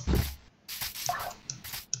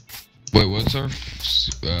 Wait, what's our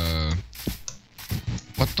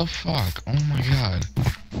what the fuck? Oh my god.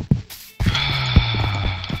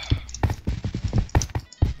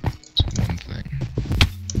 It's one thing.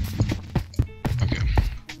 Okay.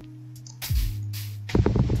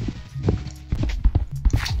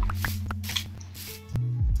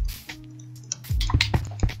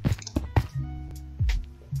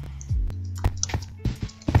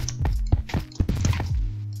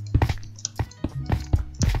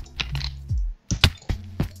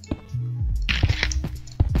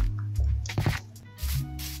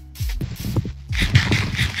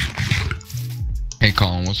 Hey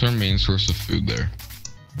Colin, what's our main source of food there?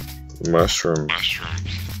 Mushroom.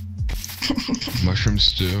 Mushroom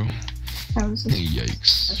stew? That was just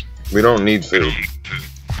Yikes. We don't need food.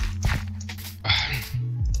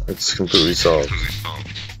 It's completely solved.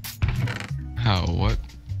 How? What?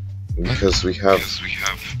 Because we have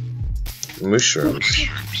mushrooms.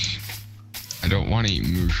 I don't want to eat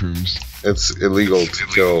mushrooms. It's illegal to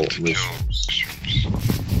kill mushrooms.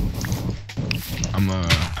 I'm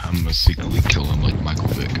gonna secretly kill him like Michael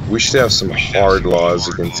Vick. We should have some hard laws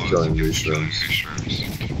against killing mushrooms.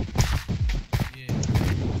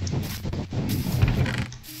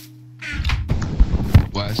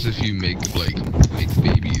 Why is if you make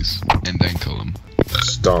babies and then kill them?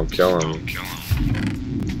 Just don't kill them.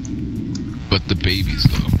 But the babies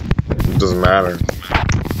though. It doesn't matter.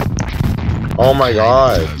 Oh my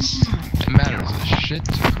god. It matters a shit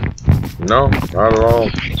ton. No, not at all.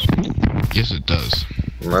 Yes, it does.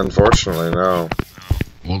 Unfortunately, no.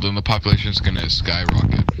 Well, then the population's gonna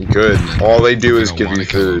skyrocket. Good. All they do is give you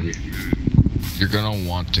food. You're gonna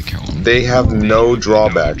want to kill them. They have no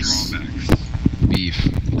drawbacks. Beef.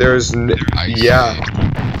 There's yeah.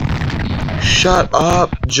 Shut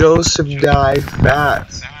up, Joseph died fat.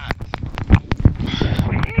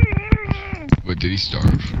 But did he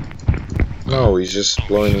starve? No, he's just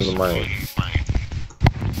blowing in the mic.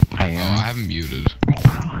 I have him muted.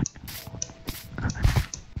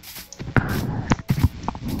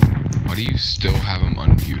 Why do you still have him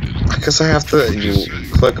unmuted? Because I have to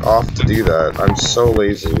click off to do that. I'm so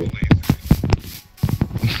lazy.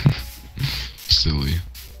 Silly.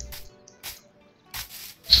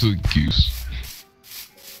 Silly goose.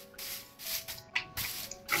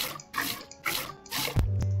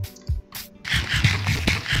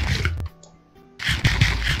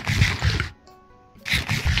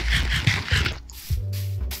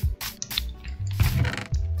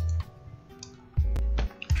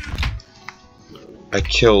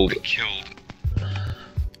 killed.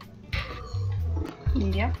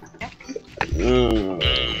 Yep.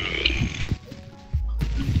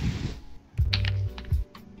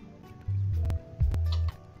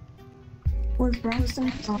 Was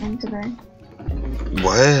Braxton flying today?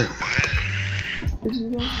 What? Did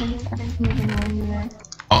you guys think Braxton was annoying today?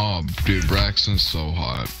 Oh, dude, Braxton's so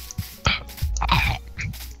hot.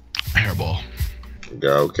 Hairball.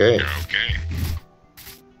 Yeah, okay.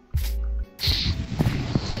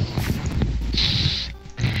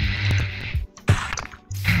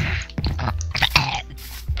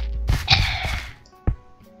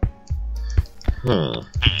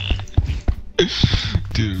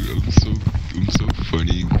 Dude, I'm so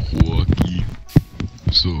funny and quirky.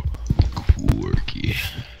 I'm so quirky.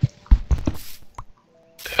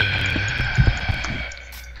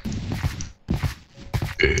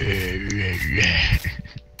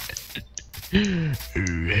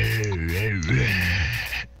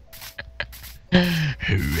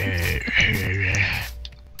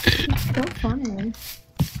 So funny.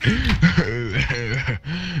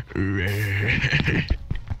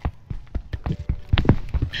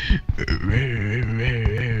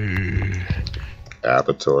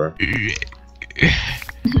 Aperture.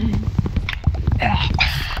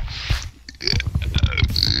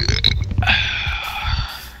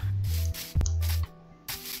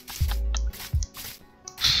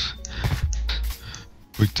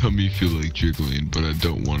 My tummy feel like jiggling, but I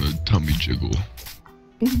don't want a tummy jiggle.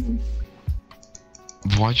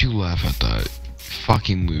 Why'd you laugh at that?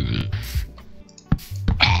 Fucking loser.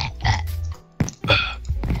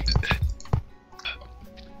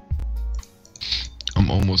 I'm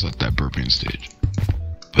almost at that burping stage.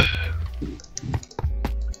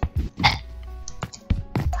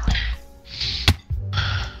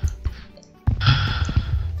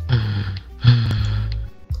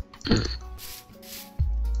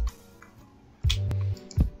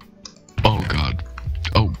 Oh god.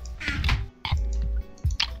 Oh.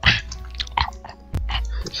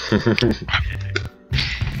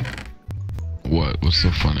 What? What's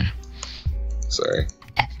so funny? Sorry.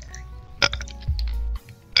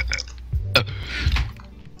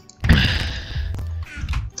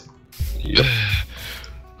 Yep.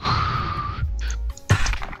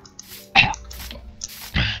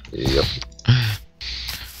 Yep.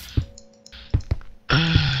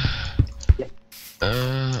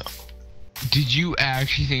 Did you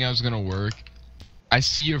actually think I was gonna work? I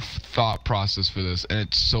see your thought process for this, and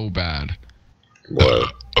it's so bad.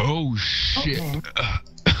 What? Oh shit.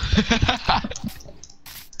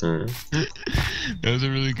 That was a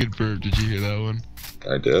really good burp. Did you hear that one?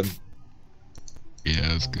 I did. Yeah,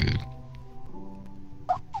 that's good.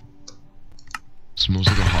 Smells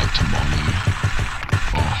like a hot tamale.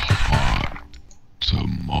 A hot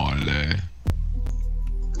tamale.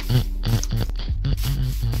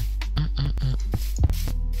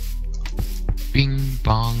 Bing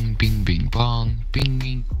bong, bing bing bong, bing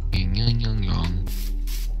bing bing yang yang yang.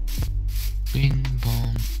 Bing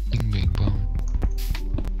bong, bing bing bong.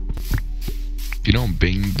 If you don't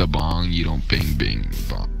bing the bong, you don't bing bing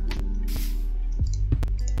bong.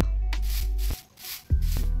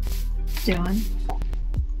 Dylan.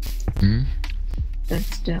 Hmm?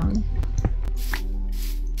 That's Dylan.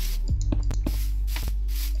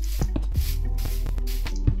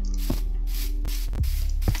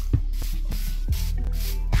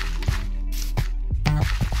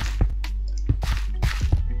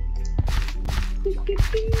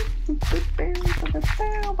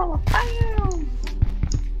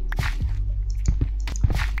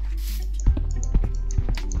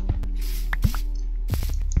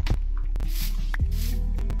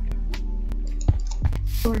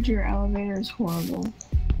 George, your elevator is horrible.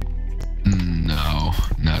 No,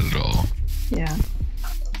 not at all. Yeah.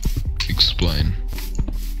 Explain.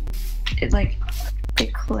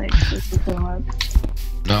 It clicks as you go up.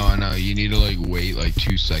 No, I know. You need to like wait like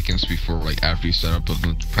 2 seconds before like after you set up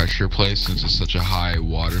the pressure plate, since it's such a high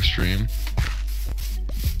water stream.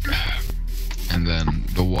 And then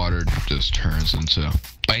the water just turns into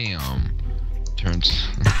bam, turns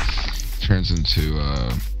into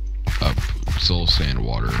up soul sand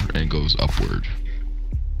water and goes upward.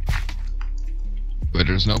 But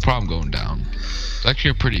there's no problem going down. It's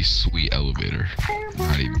actually a pretty sweet elevator.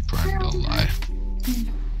 Not even trying to lie.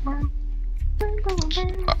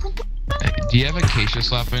 Do you have acacia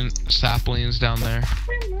saplings down there?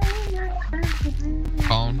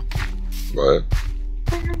 Colin? What?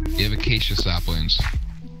 Do you have acacia saplings?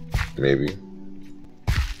 Maybe.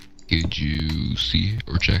 Could you see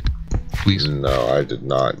or check, please? No, I did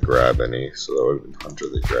not grab any, so that would have been Hunter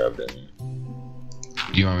that grabbed any.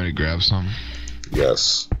 Do you want me to grab some?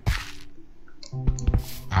 Yes.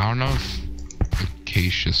 I don't know if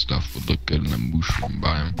acacia stuff would look good in the mushroom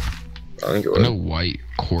biome. I think it I would. know white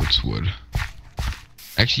quartz would.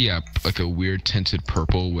 Actually, yeah, like a weird tinted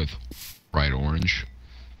purple with bright orange.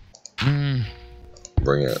 Bring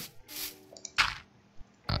it.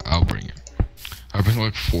 I'll bring it. I'll bring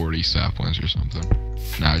like 40 saplings or something.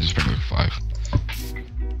 Nah, I just bring like 5.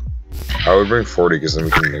 I would bring 40 because then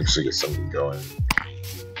we can actually get something going.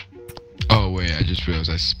 Oh wait, I just realized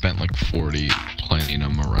I spent like 40 planting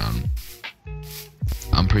them around.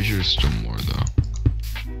 I'm pretty sure there's still more though.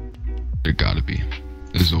 There gotta be.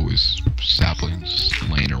 There's always saplings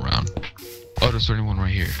laying around. Oh, there's 31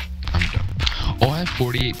 right here. I'm done. Oh, I have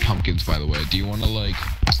 48 pumpkins, by the way. Do you want to, like,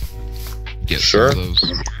 get some of those?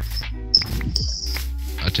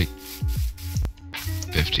 I'll take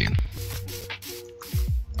 15.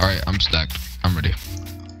 Alright, I'm stacked. I'm ready.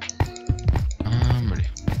 I'm ready.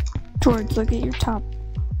 George, look at your top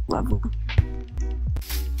level.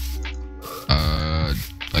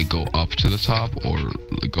 Like, go up to the top, or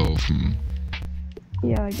like, go from...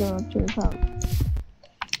 Yeah, I go up to the top.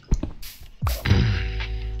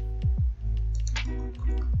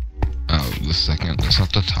 Oh, the second. That's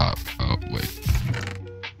not the top. Oh, wait.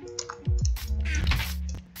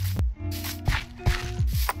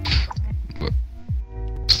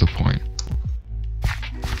 What's the point?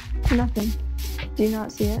 Nothing. Do you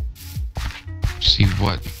not see it? See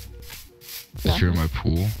what? That you're in my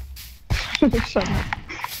pool? Shut up.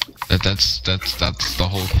 That's the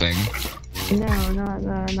whole thing? No, not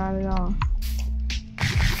at all.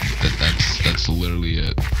 That's literally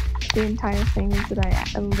it. The entire thing is that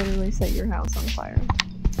I literally set your house on fire.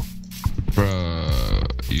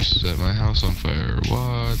 Bruh, you set my house on fire.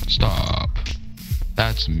 What? Stop.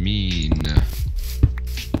 That's mean.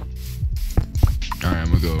 Alright,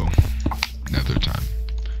 I'm gonna go another time.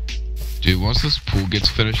 Dude, once this pool gets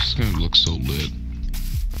finished, it's gonna look so lit.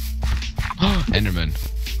 Enderman.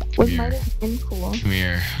 Come Was here. mine in pool? Come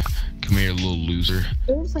here. Come here, little loser.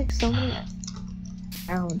 There's like so many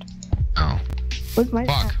around. Oh. Was mine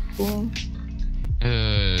Fuck. pool?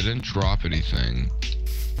 It didn't drop anything.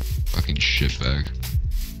 Fucking shitbag.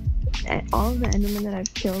 And all of the Endermen that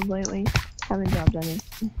I've killed lately haven't dropped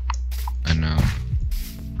anything. I know.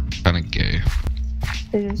 Kinda gay.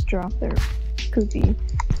 They just drop their poopy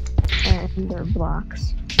and their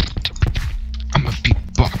blocks. I'm a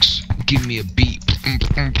beatbox. Give me a beat.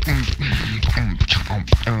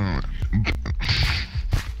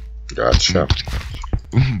 Gotcha.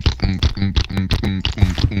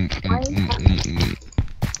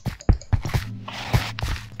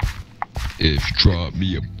 If you drop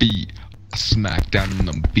me a beat, I smack down on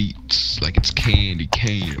them beats like it's candy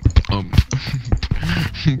cane.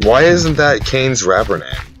 Why isn't that Kane's rapper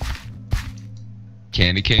name?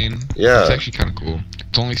 Candy cane? Yeah. It's actually kind of cool.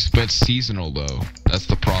 It's only spent seasonal though. That's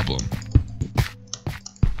the problem.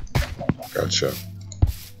 Gotcha.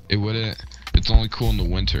 It wouldn't. It's only cool in the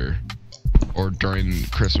winter or during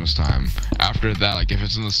Christmas time. After that, like if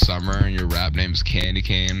it's in the summer and your rap name's Candy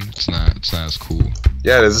Cane, it's not as cool.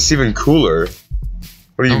 Yeah, is this even cooler?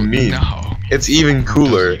 What do you mean? No. It's even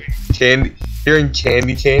cooler. Hearing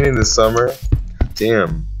Candy Cane in the summer?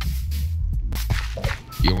 Damn.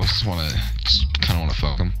 You almost kind of want to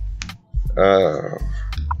fuck him.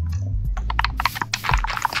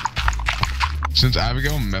 Since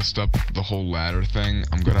Abigail messed up the whole ladder thing,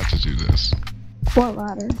 I'm gonna have to do this. What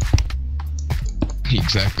ladder?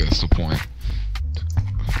 Exactly, that's the point.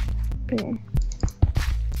 Okay.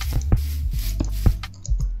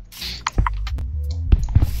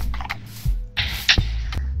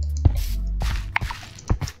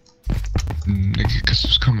 Nigga, cause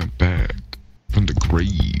who's coming back from the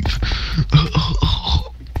grave?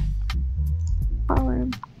 Call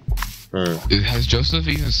him. Has Joseph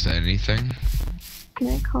even said anything? Can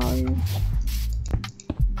I call you?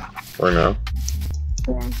 Or no?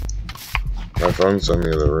 Yeah. My phone's in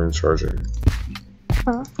the other room charging.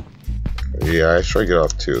 Huh? Yeah, I should get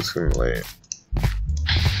off too. It's getting late.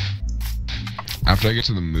 After I get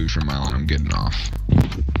to the Mushroom Island, I'm getting off.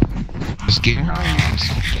 This game I'm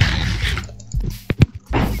still playing.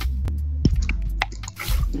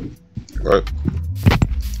 What?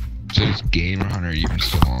 So is Gamer Hunter even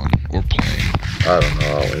still on? Or playing? I don't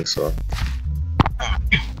know. I don't think so.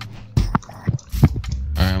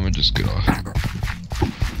 Alright, I'm gonna just get off.